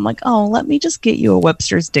watch. And I'm like, oh, let me just get you a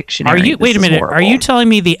Webster's dictionary. Wait a minute. Are you telling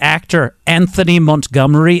me the actor Anthony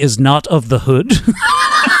Montgomery is not of the hood?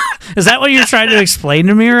 Is that what you're trying to explain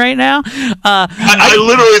to me right now? I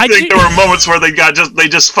literally think there were moments where they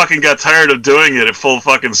just fucking got tired of doing it at full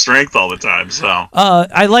fucking strength all the time. So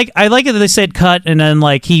I like it that they said cut and then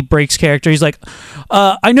like he breaks character. He's like,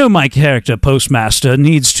 I know my character Postmaster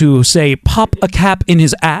needs to say pop a cap in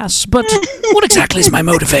his ass, but what exactly is my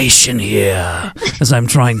motivation here? As I'm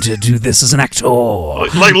trying to do this as an actor.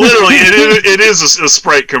 Like literally, it is a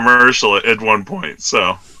Sprite commercial at one point.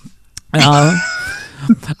 So.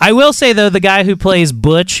 I will say though, the guy who plays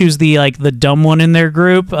Butch, who's the dumb one in their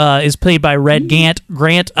group, is played by Red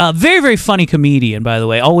Grant. Very, very funny comedian, by the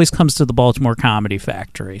way. Always comes to the Baltimore Comedy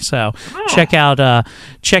Factory. So check out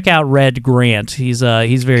Red Grant. He's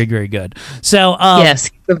very, very good. So yes,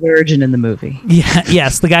 he's the virgin in the movie. Yeah,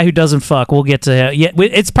 yes, the guy who doesn't fuck. We'll get to. Yeah,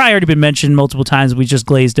 it's probably already been mentioned multiple times. We just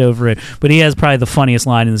glazed over it, but he has probably the funniest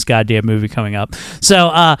line in this goddamn movie coming up.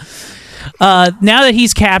 So. Now that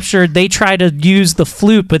he's captured, they try to use the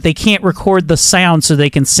flute, but they can't record the sound so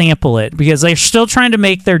they can sample it because they're still trying to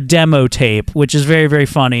make their demo tape, which is very, very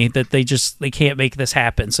funny that they can't make this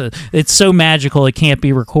happen. So it's so magical it can't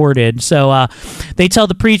be recorded. So they tell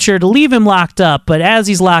the preacher to leave him locked up, but as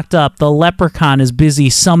he's locked up, the leprechaun is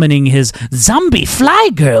busy summoning his zombie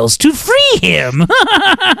fly girls to free him,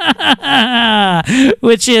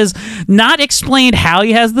 which is not explained how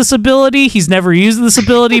he has this ability. He's never used this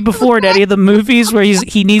ability before in any of the movies where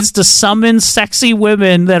he needs to summon sexy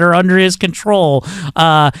women that are under his control.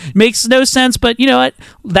 Makes no sense, but you know what?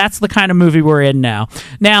 That's the kind of movie we're in now.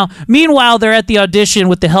 Now, meanwhile, they're at the audition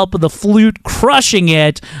with the help of the flute crushing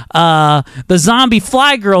it. The zombie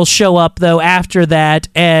fly girls show up, though, after that,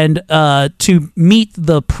 and to meet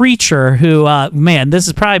the preacher, who, man, this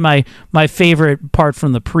is probably my favorite part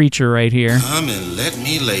from the preacher right here. Come and let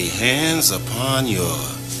me lay hands upon your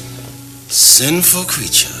sinful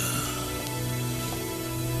creature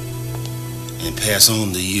and pass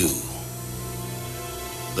on to you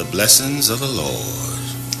the blessings of the Lord.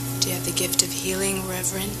 Do you have the gift of healing,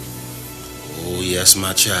 Reverend? Oh, yes,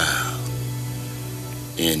 my child.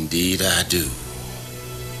 Indeed I do.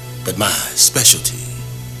 But my specialty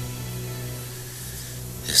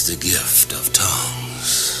is the gift of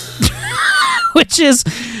tongues. Which is,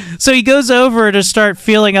 so he goes over to start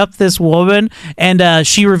feeling up this woman, and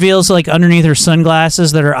she reveals like underneath her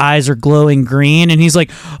sunglasses that her eyes are glowing green, and he's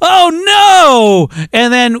like, oh no!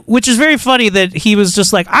 And then, which is very funny that he was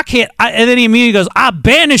just like, and then he immediately goes, I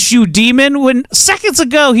banish you, demon, when seconds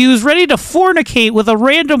ago he was ready to fornicate with a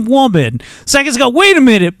random woman. Seconds ago, wait a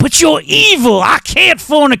minute, but you're evil, I can't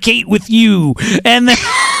fornicate with you. And then,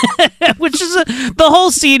 which is, the whole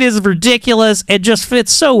scene is ridiculous. It just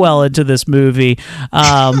fits so well into this movie.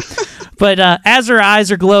 But as her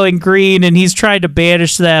eyes are glowing green and he's trying to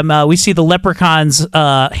banish them, we see the leprechaun's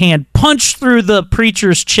hand punch through the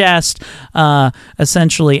preacher's chest,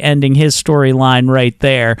 essentially ending his storyline right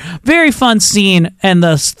there. Very fun scene, and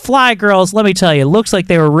the fly girls, let me tell you, looks like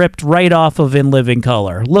they were ripped right off of In Living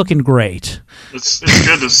Color. Looking great. It's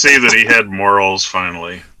good to see that he had morals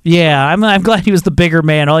finally. Yeah, I'm glad he was the bigger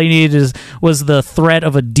man. All he needed was the threat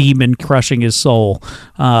of a demon crushing his soul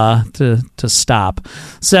to stop.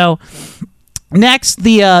 So next,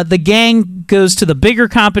 the gang goes to the bigger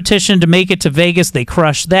competition to make it to Vegas. They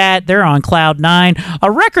crush that. They're on cloud 9. A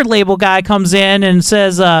record label guy comes in and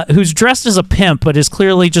says, who's dressed as a pimp, but is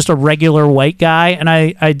clearly just a regular white guy. And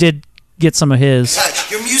I did get some of his.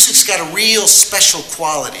 Your music's got a real special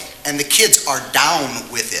quality, and the kids are down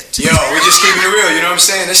with it. Yo, we just keeping it real, you know what I'm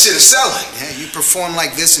saying? This shit is selling. Yeah, you perform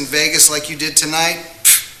like this in Vegas like you did tonight,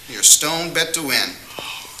 you're a stone bet to win.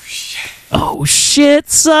 Oh shit,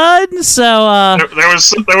 son! So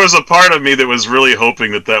there was a part of me that was really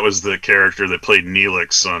hoping that was the character that played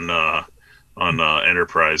Neelix on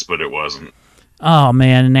Enterprise, but it wasn't. Oh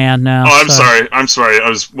man, no. Oh, I'm sorry.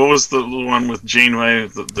 What was the one with Janeway?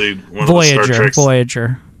 The one Voyager. Of the Star Treks?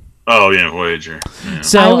 Voyager. Oh yeah, Voyager. Yeah.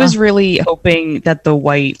 So I was really hoping that the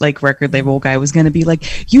white record label guy was going to be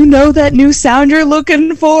like, you know that new sound you're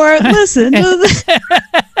looking for? Listen to this.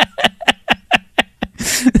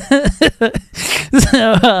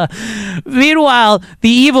 So, meanwhile, the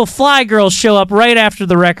evil fly girls show up right after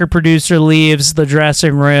the record producer leaves the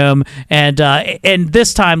dressing room, and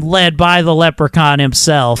this time led by the leprechaun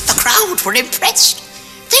himself. The crowd were impressed.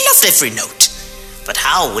 They loved every note. But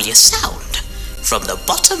how will you sound from the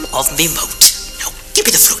bottom of me moat? Now, give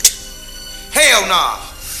me the flute. Hell nah.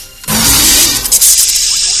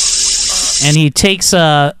 And he takes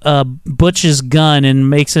Butch's gun and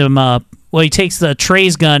makes him he takes the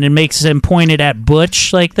Trey's gun and makes him point it at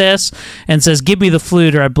Butch like this and says, "Give me the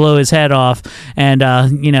flute or I blow his head off." And,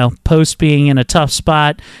 Post, being in a tough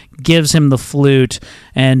spot, gives him the flute.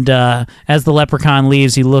 And as the leprechaun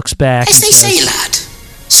leaves, he looks back. As they say, lad,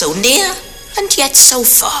 so near and yet so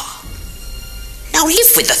far. Now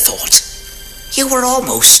live with the thought. You were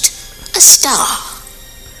almost a star.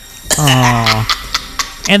 Aww.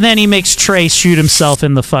 And then he makes Trey shoot himself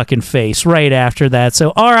in the fucking face right after that.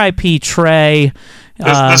 So R.I.P. Trey.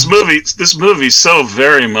 This movie's so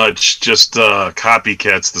very much just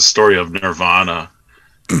copycats the story of Nirvana.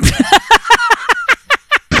 But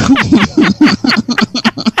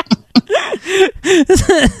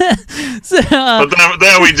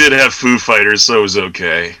then we did have Foo Fighters, so it was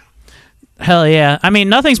okay. Hell yeah. I mean,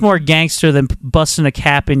 nothing's more gangster than busting a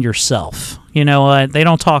cap in yourself. You know what? They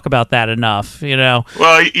don't talk about that enough, you know?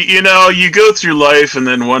 Well, you go through life, and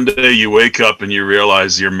then one day you wake up and you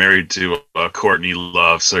realize you're married to Courtney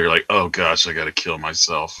Love, so you're like, oh gosh, I gotta kill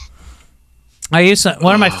myself.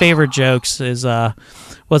 One of my favorite jokes is,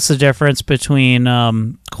 what's the difference between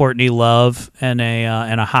Courtney Love and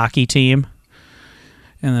a hockey team?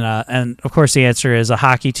 And of course the answer is a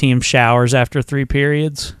hockey team showers after 3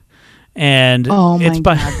 periods. And God,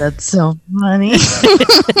 that's so funny.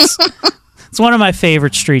 It's one of my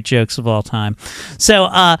favorite street jokes of all time. So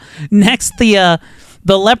next, the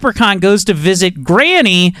leprechaun goes to visit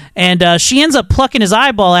Granny, and she ends up plucking his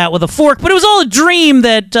eyeball out with a fork. But it was all a dream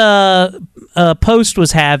that Post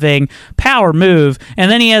was having. Power move.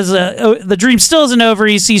 And then he has the dream still isn't over.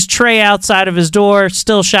 He sees Trey outside of his door,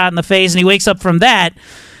 still shot in the face, and he wakes up from that.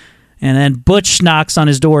 And then Butch knocks on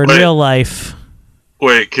his door in real life.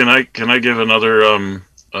 Wait, can I give another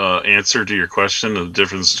answer to your question of the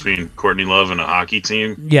difference between Courtney Love and a hockey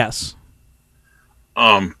team? Yes.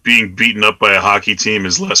 Being beaten up by a hockey team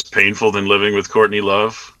is less painful than living with Courtney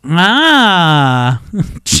Love.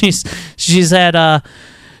 She's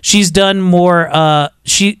done more.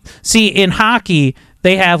 In hockey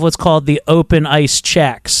they have what's called the open ice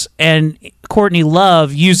checks, and Courtney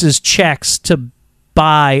Love uses checks to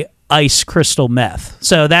buy ice crystal meth.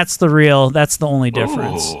 So that's the only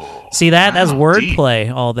difference. Oh, see that? That's wordplay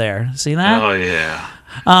all there. See that? Oh, yeah.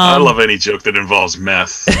 I love any joke that involves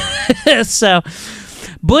meth. So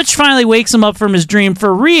Butch finally wakes him up from his dream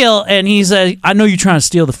for real, and he says, I know you're trying to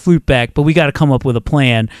steal the flute back, but we got to come up with a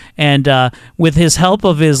plan. And with his help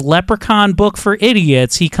of his Leprechaun book for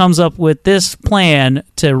idiots, he comes up with this plan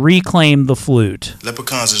to reclaim the flute.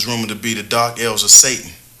 Leprechauns is rumored to be the dark elves of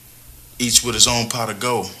Satan, each with his own pot of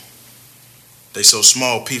gold. They so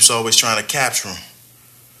small, peeps always trying to capture them.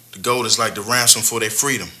 The gold is like the ransom for their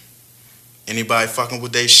freedom. Anybody fucking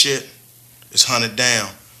with their shit is hunted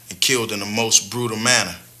down and killed in the most brutal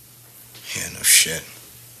manner. Yeah, no shit.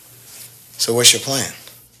 So what's your plan?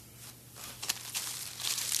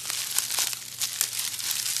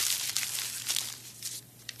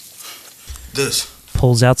 This.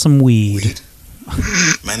 Pulls out some weed.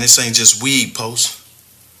 Man, this ain't just weed, Post.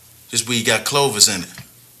 This weed got clovers in it.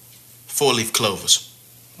 4-leaf clovers.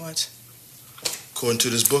 What? According to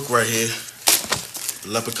this book right here, the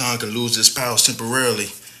leprechaun can lose his powers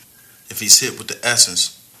temporarily if he's hit with the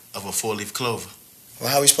essence of a 4-leaf clover. Well,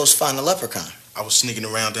 how are we supposed to find the leprechaun? I was sneaking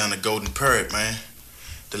around down the Golden Parrot, man.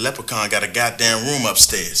 The leprechaun got a goddamn room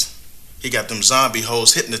upstairs. He got them zombie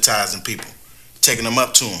hoes hypnotizing people, taking them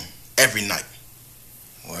up to him every night.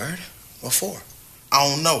 Word? What for? I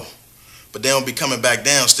don't know, but they don't be coming back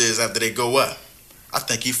downstairs after they go up. I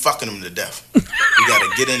think he fucking them to death. We gotta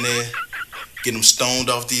get in there, get him stoned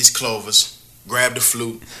off these clovers, grab the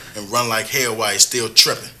flute, and run like hell while he's still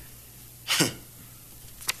tripping.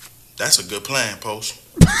 That's a good plan, Post.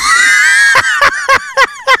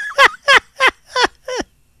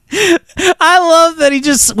 I love that he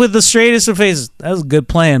just, with the straightest of faces, that was a good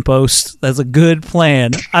plan, Post. That's a good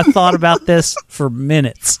plan. I thought about this for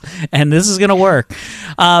minutes, and this is going to work.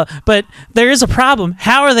 But there is a problem.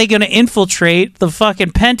 How are they going to infiltrate the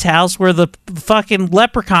fucking penthouse where the fucking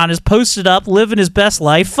leprechaun is posted up, living his best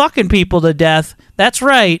life, fucking people to death? That's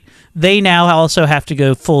right. They now also have to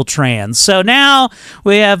go full trans. So now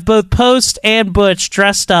we have both Post and Butch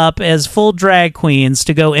dressed up as full drag queens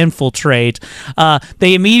to go infiltrate.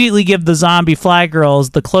 They immediately give the zombie fly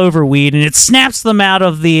girls the clover weed, and it snaps them out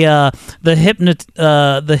of the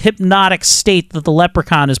hypnotic state that the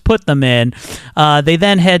leprechaun has put them in. They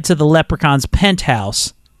then head to the leprechaun's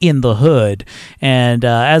penthouse in the hood, and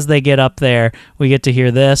as they get up there, we get to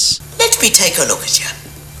hear this. Let me take a look at you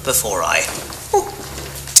before I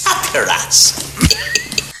tap your ass.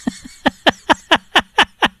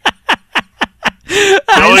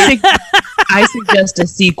 I suggest a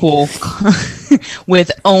sequel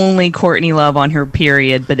with only Courtney Love on her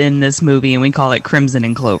period, but in this movie, and we call it Crimson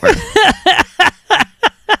and Clover.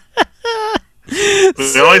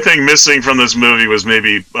 The only thing missing from this movie was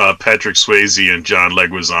maybe Patrick Swayze and John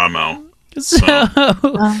Leguizamo.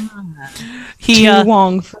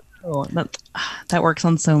 Wong Fu. That works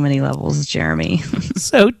on so many levels, Jeremy.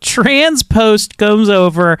 So Transpost comes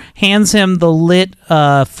over, hands him the lit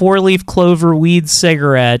 4-leaf clover weed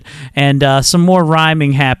cigarette, and some more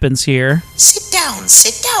rhyming happens here. Sit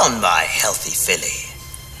down, my healthy filly.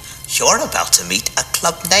 You're about to meet a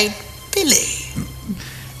club named Billy.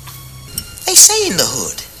 They say in the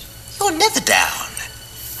hood, you're never down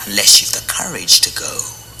unless you've the courage to go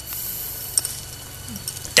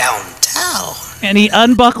downtown. And he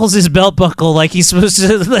unbuckles his belt buckle like he's supposed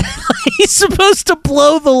to. He's supposed to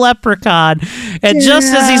blow the leprechaun, and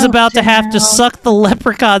just as he's about to have to suck the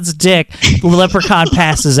leprechaun's dick, the leprechaun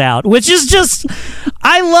passes out. Which is just,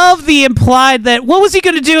 I love the implied that what was he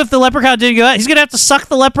going to do if the leprechaun didn't go out? He's going to have to suck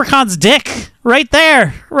the leprechaun's dick right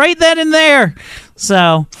there, right then and there.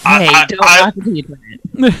 So I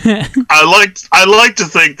like to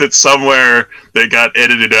think that somewhere they got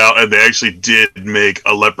edited out and they actually did make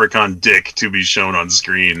a leprechaun dick to be shown on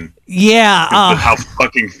screen. Yeah, how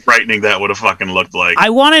fucking frightening that would have fucking looked like. I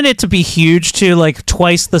wanted it to be huge too, like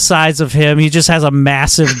twice the size of him. He just has a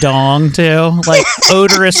massive dong too, like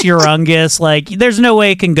odorous urungus. Like there's no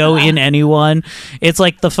way it can go in anyone. It's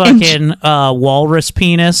like the fucking walrus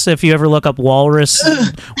penis. If you ever look up walrus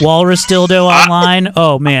dildo online,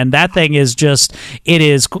 oh man, that thing is just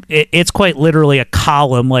it's quite literally a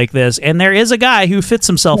column like this. And there is a guy who fits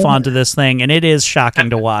himself onto this thing, and it is shocking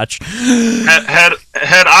to watch.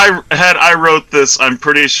 Had I wrote this, I'm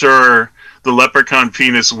pretty sure the leprechaun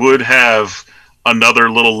penis would have another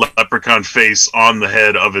little leprechaun face on the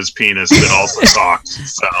head of his penis that also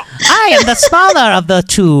talks. So I am the smaller of the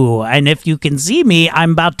two, and if you can see me,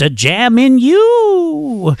 I'm about to jam in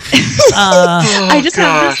you. I just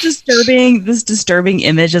have this disturbing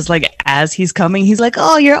image as like as he's coming, he's like,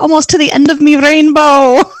 "Oh, you're almost to the end of me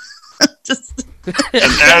rainbow."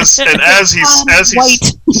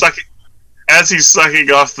 As he's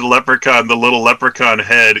sucking off the leprechaun, the little leprechaun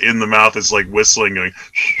head in the mouth is like whistling, going.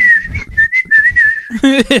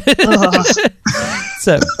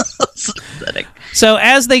 So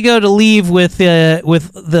as they go to leave with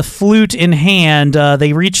the flute in hand,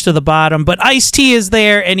 they reach to the bottom, but Ice-T is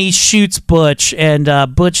there and he shoots Butch,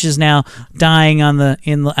 and Butch is now dying in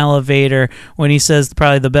the elevator when he says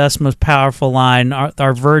probably the best, most powerful line.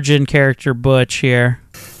 Our virgin character Butch here.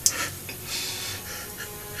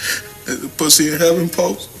 Is the pussy in heaven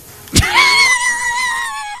post?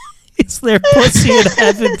 Is there pussy in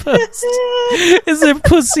heaven post? Is there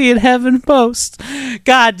pussy in heaven post?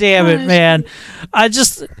 God damn it, man. I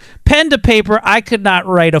just, pen to paper, I could not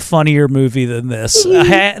write a funnier movie than this.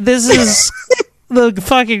 This is the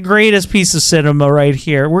fucking greatest piece of cinema right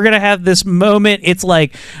here. We're going to have this moment. It's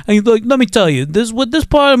like, let me tell you, what this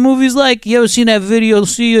part of the movie's like. You ever seen that video,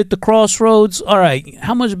 See You at the Crossroads? All right,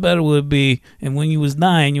 how much better would it be? And when you was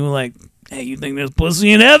dying, you were like, hey, you think there's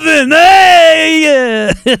pussy in heaven?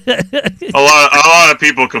 Hey! A lot of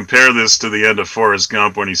people compare this to the end of Forrest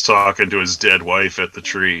Gump when he's talking to his dead wife at the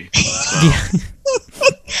tree. So.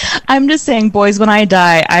 I'm just saying, boys, when I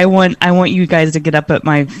die, I want you guys to get up at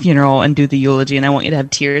my funeral and do the eulogy, and I want you to have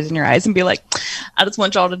tears in your eyes and be like, I just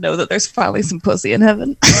want y'all to know that there's finally some pussy in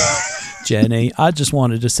heaven. Jenny, I just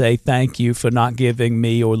wanted to say thank you for not giving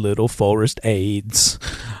me or little Forrest AIDS.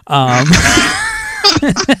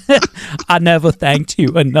 I never thanked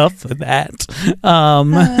you enough for that.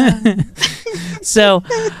 So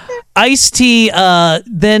Ice-T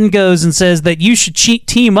then goes and says that you should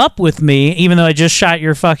team up with me, even though I just shot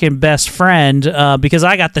your fucking best friend, because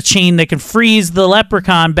I got the chain that can freeze the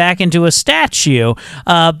leprechaun back into a statue.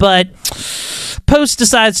 But Post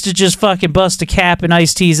decides to just fucking bust a cap in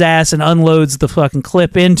Ice-T's ass and unloads the fucking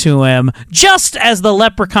clip into him just as the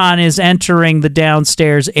leprechaun is entering the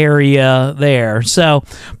downstairs area there. So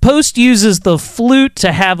Post uses the flute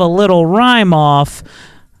to have a little rhyme off.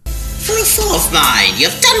 For a fool of mine,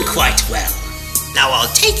 you've done quite well. Now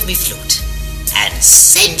I'll take me flute and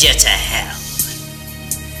send you to hell.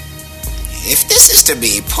 If this is to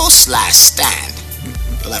be Post's last stand,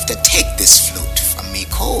 you'll have to take this flute from me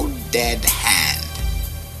cold dead hand.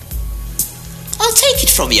 I'll take it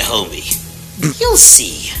from you, homie. You'll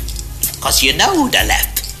see. 'Cause you know the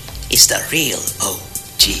Lep is the real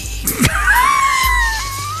OG.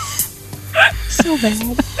 So bad.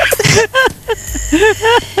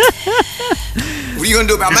 What are you gonna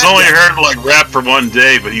do about that? He's only heard like rap for one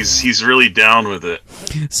day, but he's really down with it.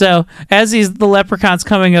 So as the leprechaun's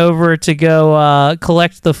coming over to go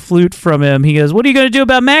collect the flute from him, he goes, "What are you going to do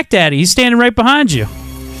about Mac Daddy? He's standing right behind you."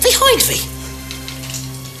 Behind me?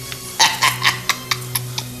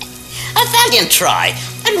 A valiant try,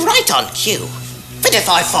 and right on cue. But if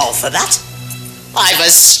I fall for that, I'm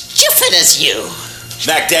as stupid as you.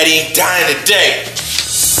 Mac Daddy ain't dying today.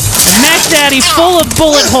 And Mac Daddy, full of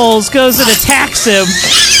bullet holes, goes and attacks him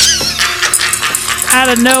out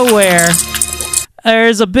of nowhere.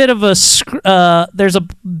 There's a bit of a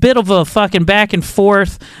fucking back and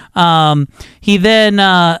forth. He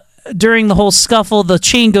then, during the whole scuffle, the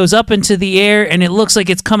chain goes up into the air, and it looks like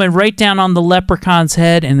it's coming right down on the leprechaun's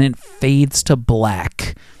head, and then fades to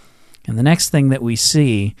black. And the next thing that we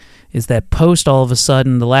see is that Post, all of a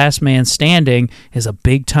sudden, the last man standing, is a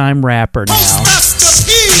big-time rapper now. Master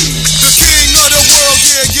P, the king of the world,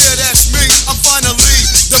 yeah, that's me. I'm finally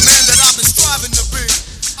the man that I've been striving to be.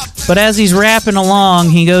 But as he's rapping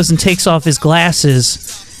along, he goes and takes off his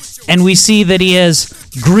glasses, and we see that he has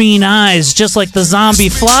green eyes, just like the zombie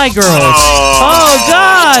fly girls. Oh,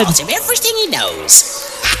 God! Taught him everything he knows.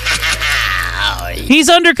 He's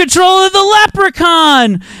under control of the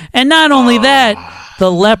leprechaun! And not only that,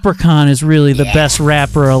 the leprechaun is really the best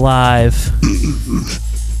rapper alive.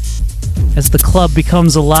 As the club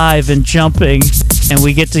becomes alive and jumping, and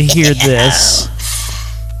we get to hear this.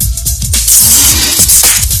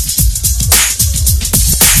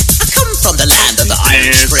 From the land of the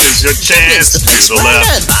Iron Spring. This is your chance to do the left.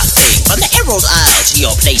 Learn my thing. From the Emerald Isle to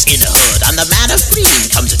your place in the hood. I'm the man of green,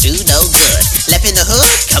 come to do no good. Left in the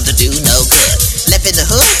hood, come to do no good. Left in the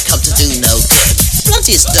hood, come to do no good. Blunt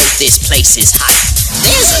is dope, this place is hype.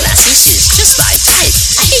 There's a lassie, she's just my type.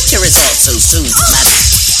 I hate your result so soon, madam.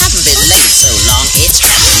 Haven't been late so long, it's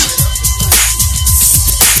heaven.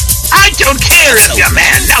 I don't care if you're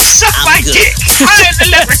man. Now suck my dick. I'm the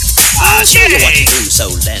leprechaun. I'll show you what to do, so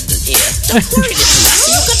lend an ear. Don't worry, little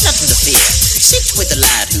lassie, you've got nothing to fear. Sit with the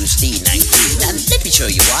lad who's lean and green, and let me show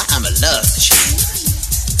you why I'm a love machine.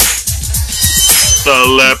 The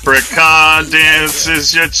leprechaun dance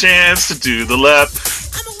is your chance to do the lep.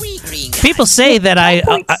 People say that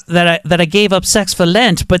I gave up sex for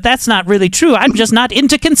Lent, but that's not really true. I'm just not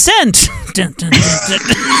into consent.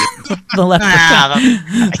 The leprechaun.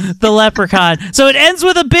 The leprechaun. So it ends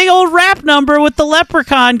with a big old rap number with the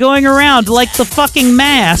leprechaun going around like the fucking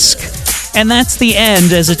Mask. And that's the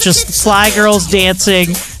end, as it's just Fly Girls dancing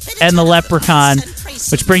and the leprechaun,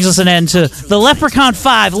 which brings us an end to The Leprechaun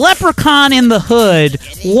 5, Leprechaun in the Hood.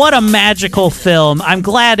 What a magical film. I'm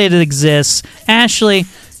glad it exists. Ashley,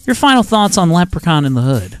 your final thoughts on Leprechaun in the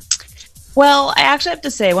Hood? Well, I actually have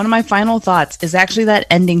to say, one of my final thoughts is actually that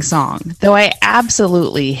ending song, though I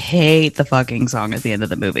absolutely hate the fucking song at the end of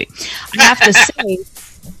the movie. I have to say,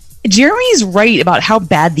 Jeremy's right about how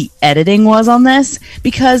bad the editing was on this,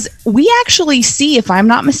 because we actually see, if I'm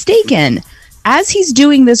not mistaken, as he's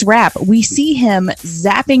doing this rap, we see him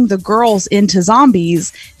zapping the girls into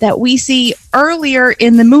zombies that we see earlier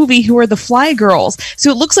in the movie, who are the Fly Girls.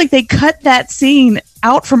 So it looks like they cut that scene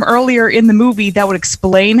out from earlier in the movie that would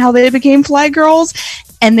explain how they became Fly Girls,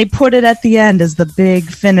 and they put it at the end as the big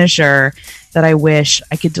finisher that I wish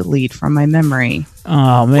I could delete from my memory.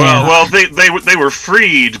 Oh man! Well, they were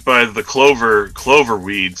freed by the clover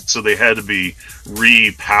weed, so they had to be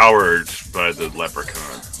repowered by the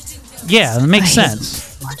leprechaun. Yeah, that makes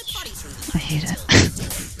sense. I hate it.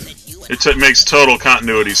 It makes total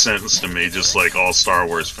continuity sense to me, just like all Star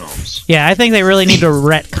Wars films. Yeah, I think they really need to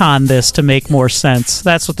retcon this to make more sense.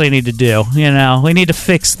 That's what they need to do. You know, we need to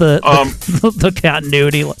fix the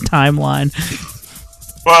continuity timeline.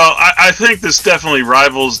 Well, I think this definitely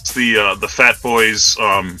rivals the Fat Boys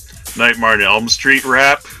Nightmare on Elm Street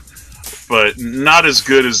rap, but not as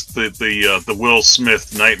good as the Will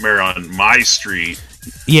Smith Nightmare on My Street.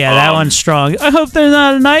 Yeah, that one's strong. I hope they're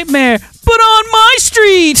not a nightmare, but on my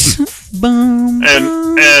street. Boom,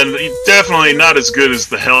 and definitely not as good as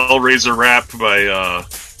the Hellraiser rap by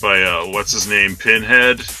what's his name,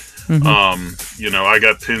 Pinhead. Mm-hmm. I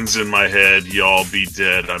got pins in my head. Y'all be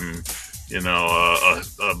dead. I'm a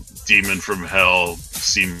demon from hell.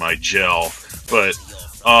 See my gel. But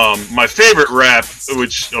my favorite rap,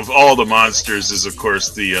 which of all the monsters, is of course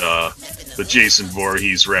the Jason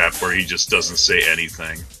Voorhees rap, where he just doesn't say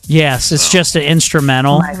anything. Yes, it's just an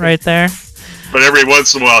instrumental right there. But every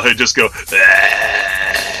once in a while, he'd just go, because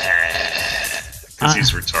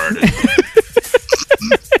he's retarded.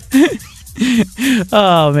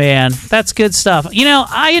 Oh man, that's good stuff.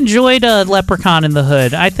 I enjoyed Leprechaun in the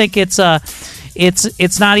Hood. I think it's not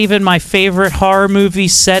even my favorite horror movie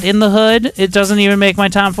set in the hood. It doesn't even make my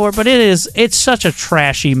time for it, but it's such a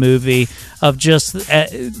trashy movie of just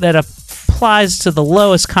that a applies to the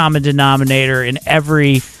lowest common denominator in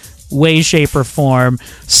every way, shape, or form.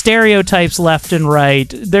 Stereotypes left and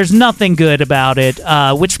right. There's nothing good about it,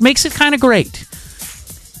 which makes it kind of great.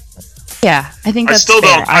 Yeah, I think that's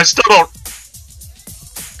I still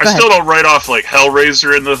don't write off like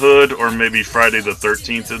Hellraiser in the Hood or maybe Friday the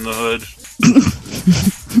 13th in the Hood.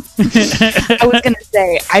 I was going to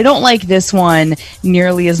say, I don't like this one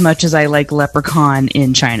nearly as much as I like Leprechaun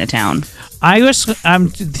in Chinatown.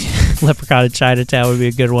 Leprechaun in Chinatown would be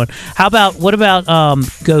a good one. What about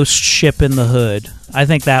Ghost Ship in the Hood? I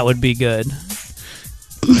think that would be good.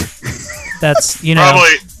 That's, you know.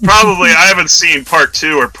 Probably I haven't seen part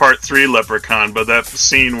 2 or part 3 Leprechaun, but that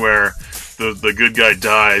scene where the good guy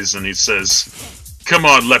dies and he says, "Come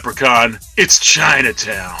on, Leprechaun, it's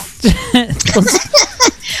Chinatown."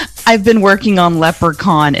 I've been working on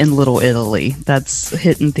Leprechaun in Little Italy. That's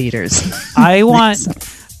hitting theaters.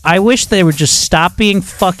 I wish they would just stop being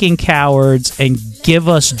fucking cowards and give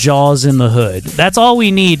us Jaws in the Hood. That's all we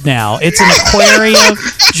need now. It's an aquarium.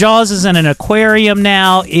 Jaws is in an aquarium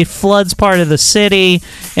now. It floods part of the city,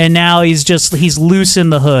 and now he's loose in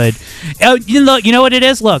the hood. Oh, you know what it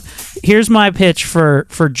is? Look, here's my pitch for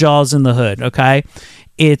Jaws in the Hood. Okay,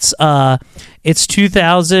 it's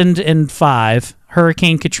 2005.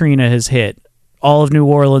 Hurricane Katrina has hit. All of New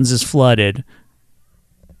Orleans is flooded.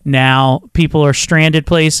 Now people are stranded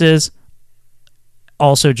places.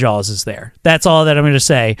 Also, Jaws is there. That's all that I'm going to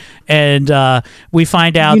say. And we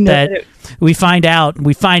find out we find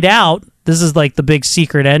out. This is like the big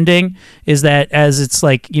secret ending, is that as it's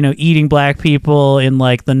like, you know, eating black people in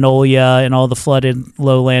like the Nolia and all the flooded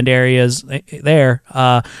lowland areas there,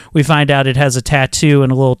 we find out it has a tattoo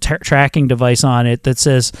and a little tracking device on it that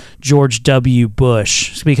says George W.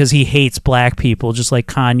 Bush, because he hates black people, just like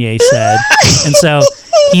Kanye said. And so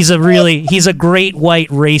he's a great white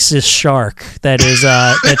racist shark that is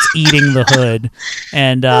that's eating the hood.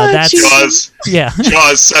 And that's Jaws. Yeah.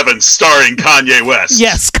 Jaws 7 starring Kanye West.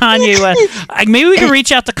 Yes, Kanye West. Maybe we can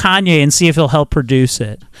reach out to Kanye and see if he'll help produce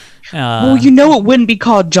it. Well, you know, it wouldn't be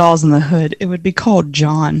called Jaws in the Hood. It would be called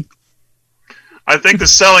John. I think the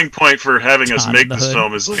selling point for having us make this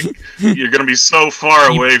film is like you're going to be so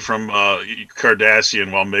far away from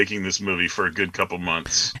Kardashian while making this movie for a good couple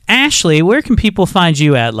months. Ashley, where can people find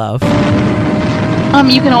you at, love?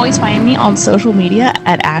 You can always find me on social media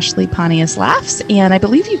at Ashley Pontius Laughs, and I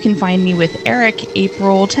believe you can find me with Eric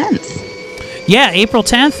April 10th. Yeah, April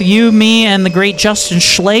 10th, you, me, and the great Justin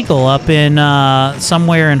Schlegel up in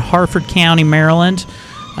somewhere in Harford County, Maryland,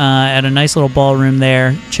 at a nice little ballroom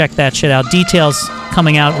there. Check that shit out. Details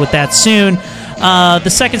coming out with that soon. The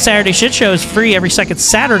Second Saturday Shit Show is free every second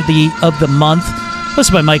Saturday of the month.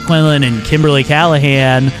 Hosted by Mike Quinlan and Kimberly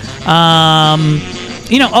Callahan.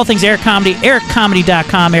 You know, all things Eric Comedy,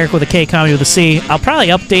 ericcomedy.com, Eric with a K, comedy with a C. I'll probably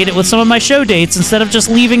update it with some of my show dates instead of just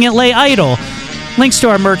leaving it lay idle. Links to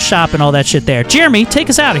our merch shop and all that shit there. Jeremy, take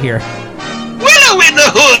us out of here. Willow in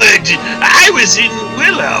the Hood! I was in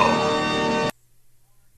Willow.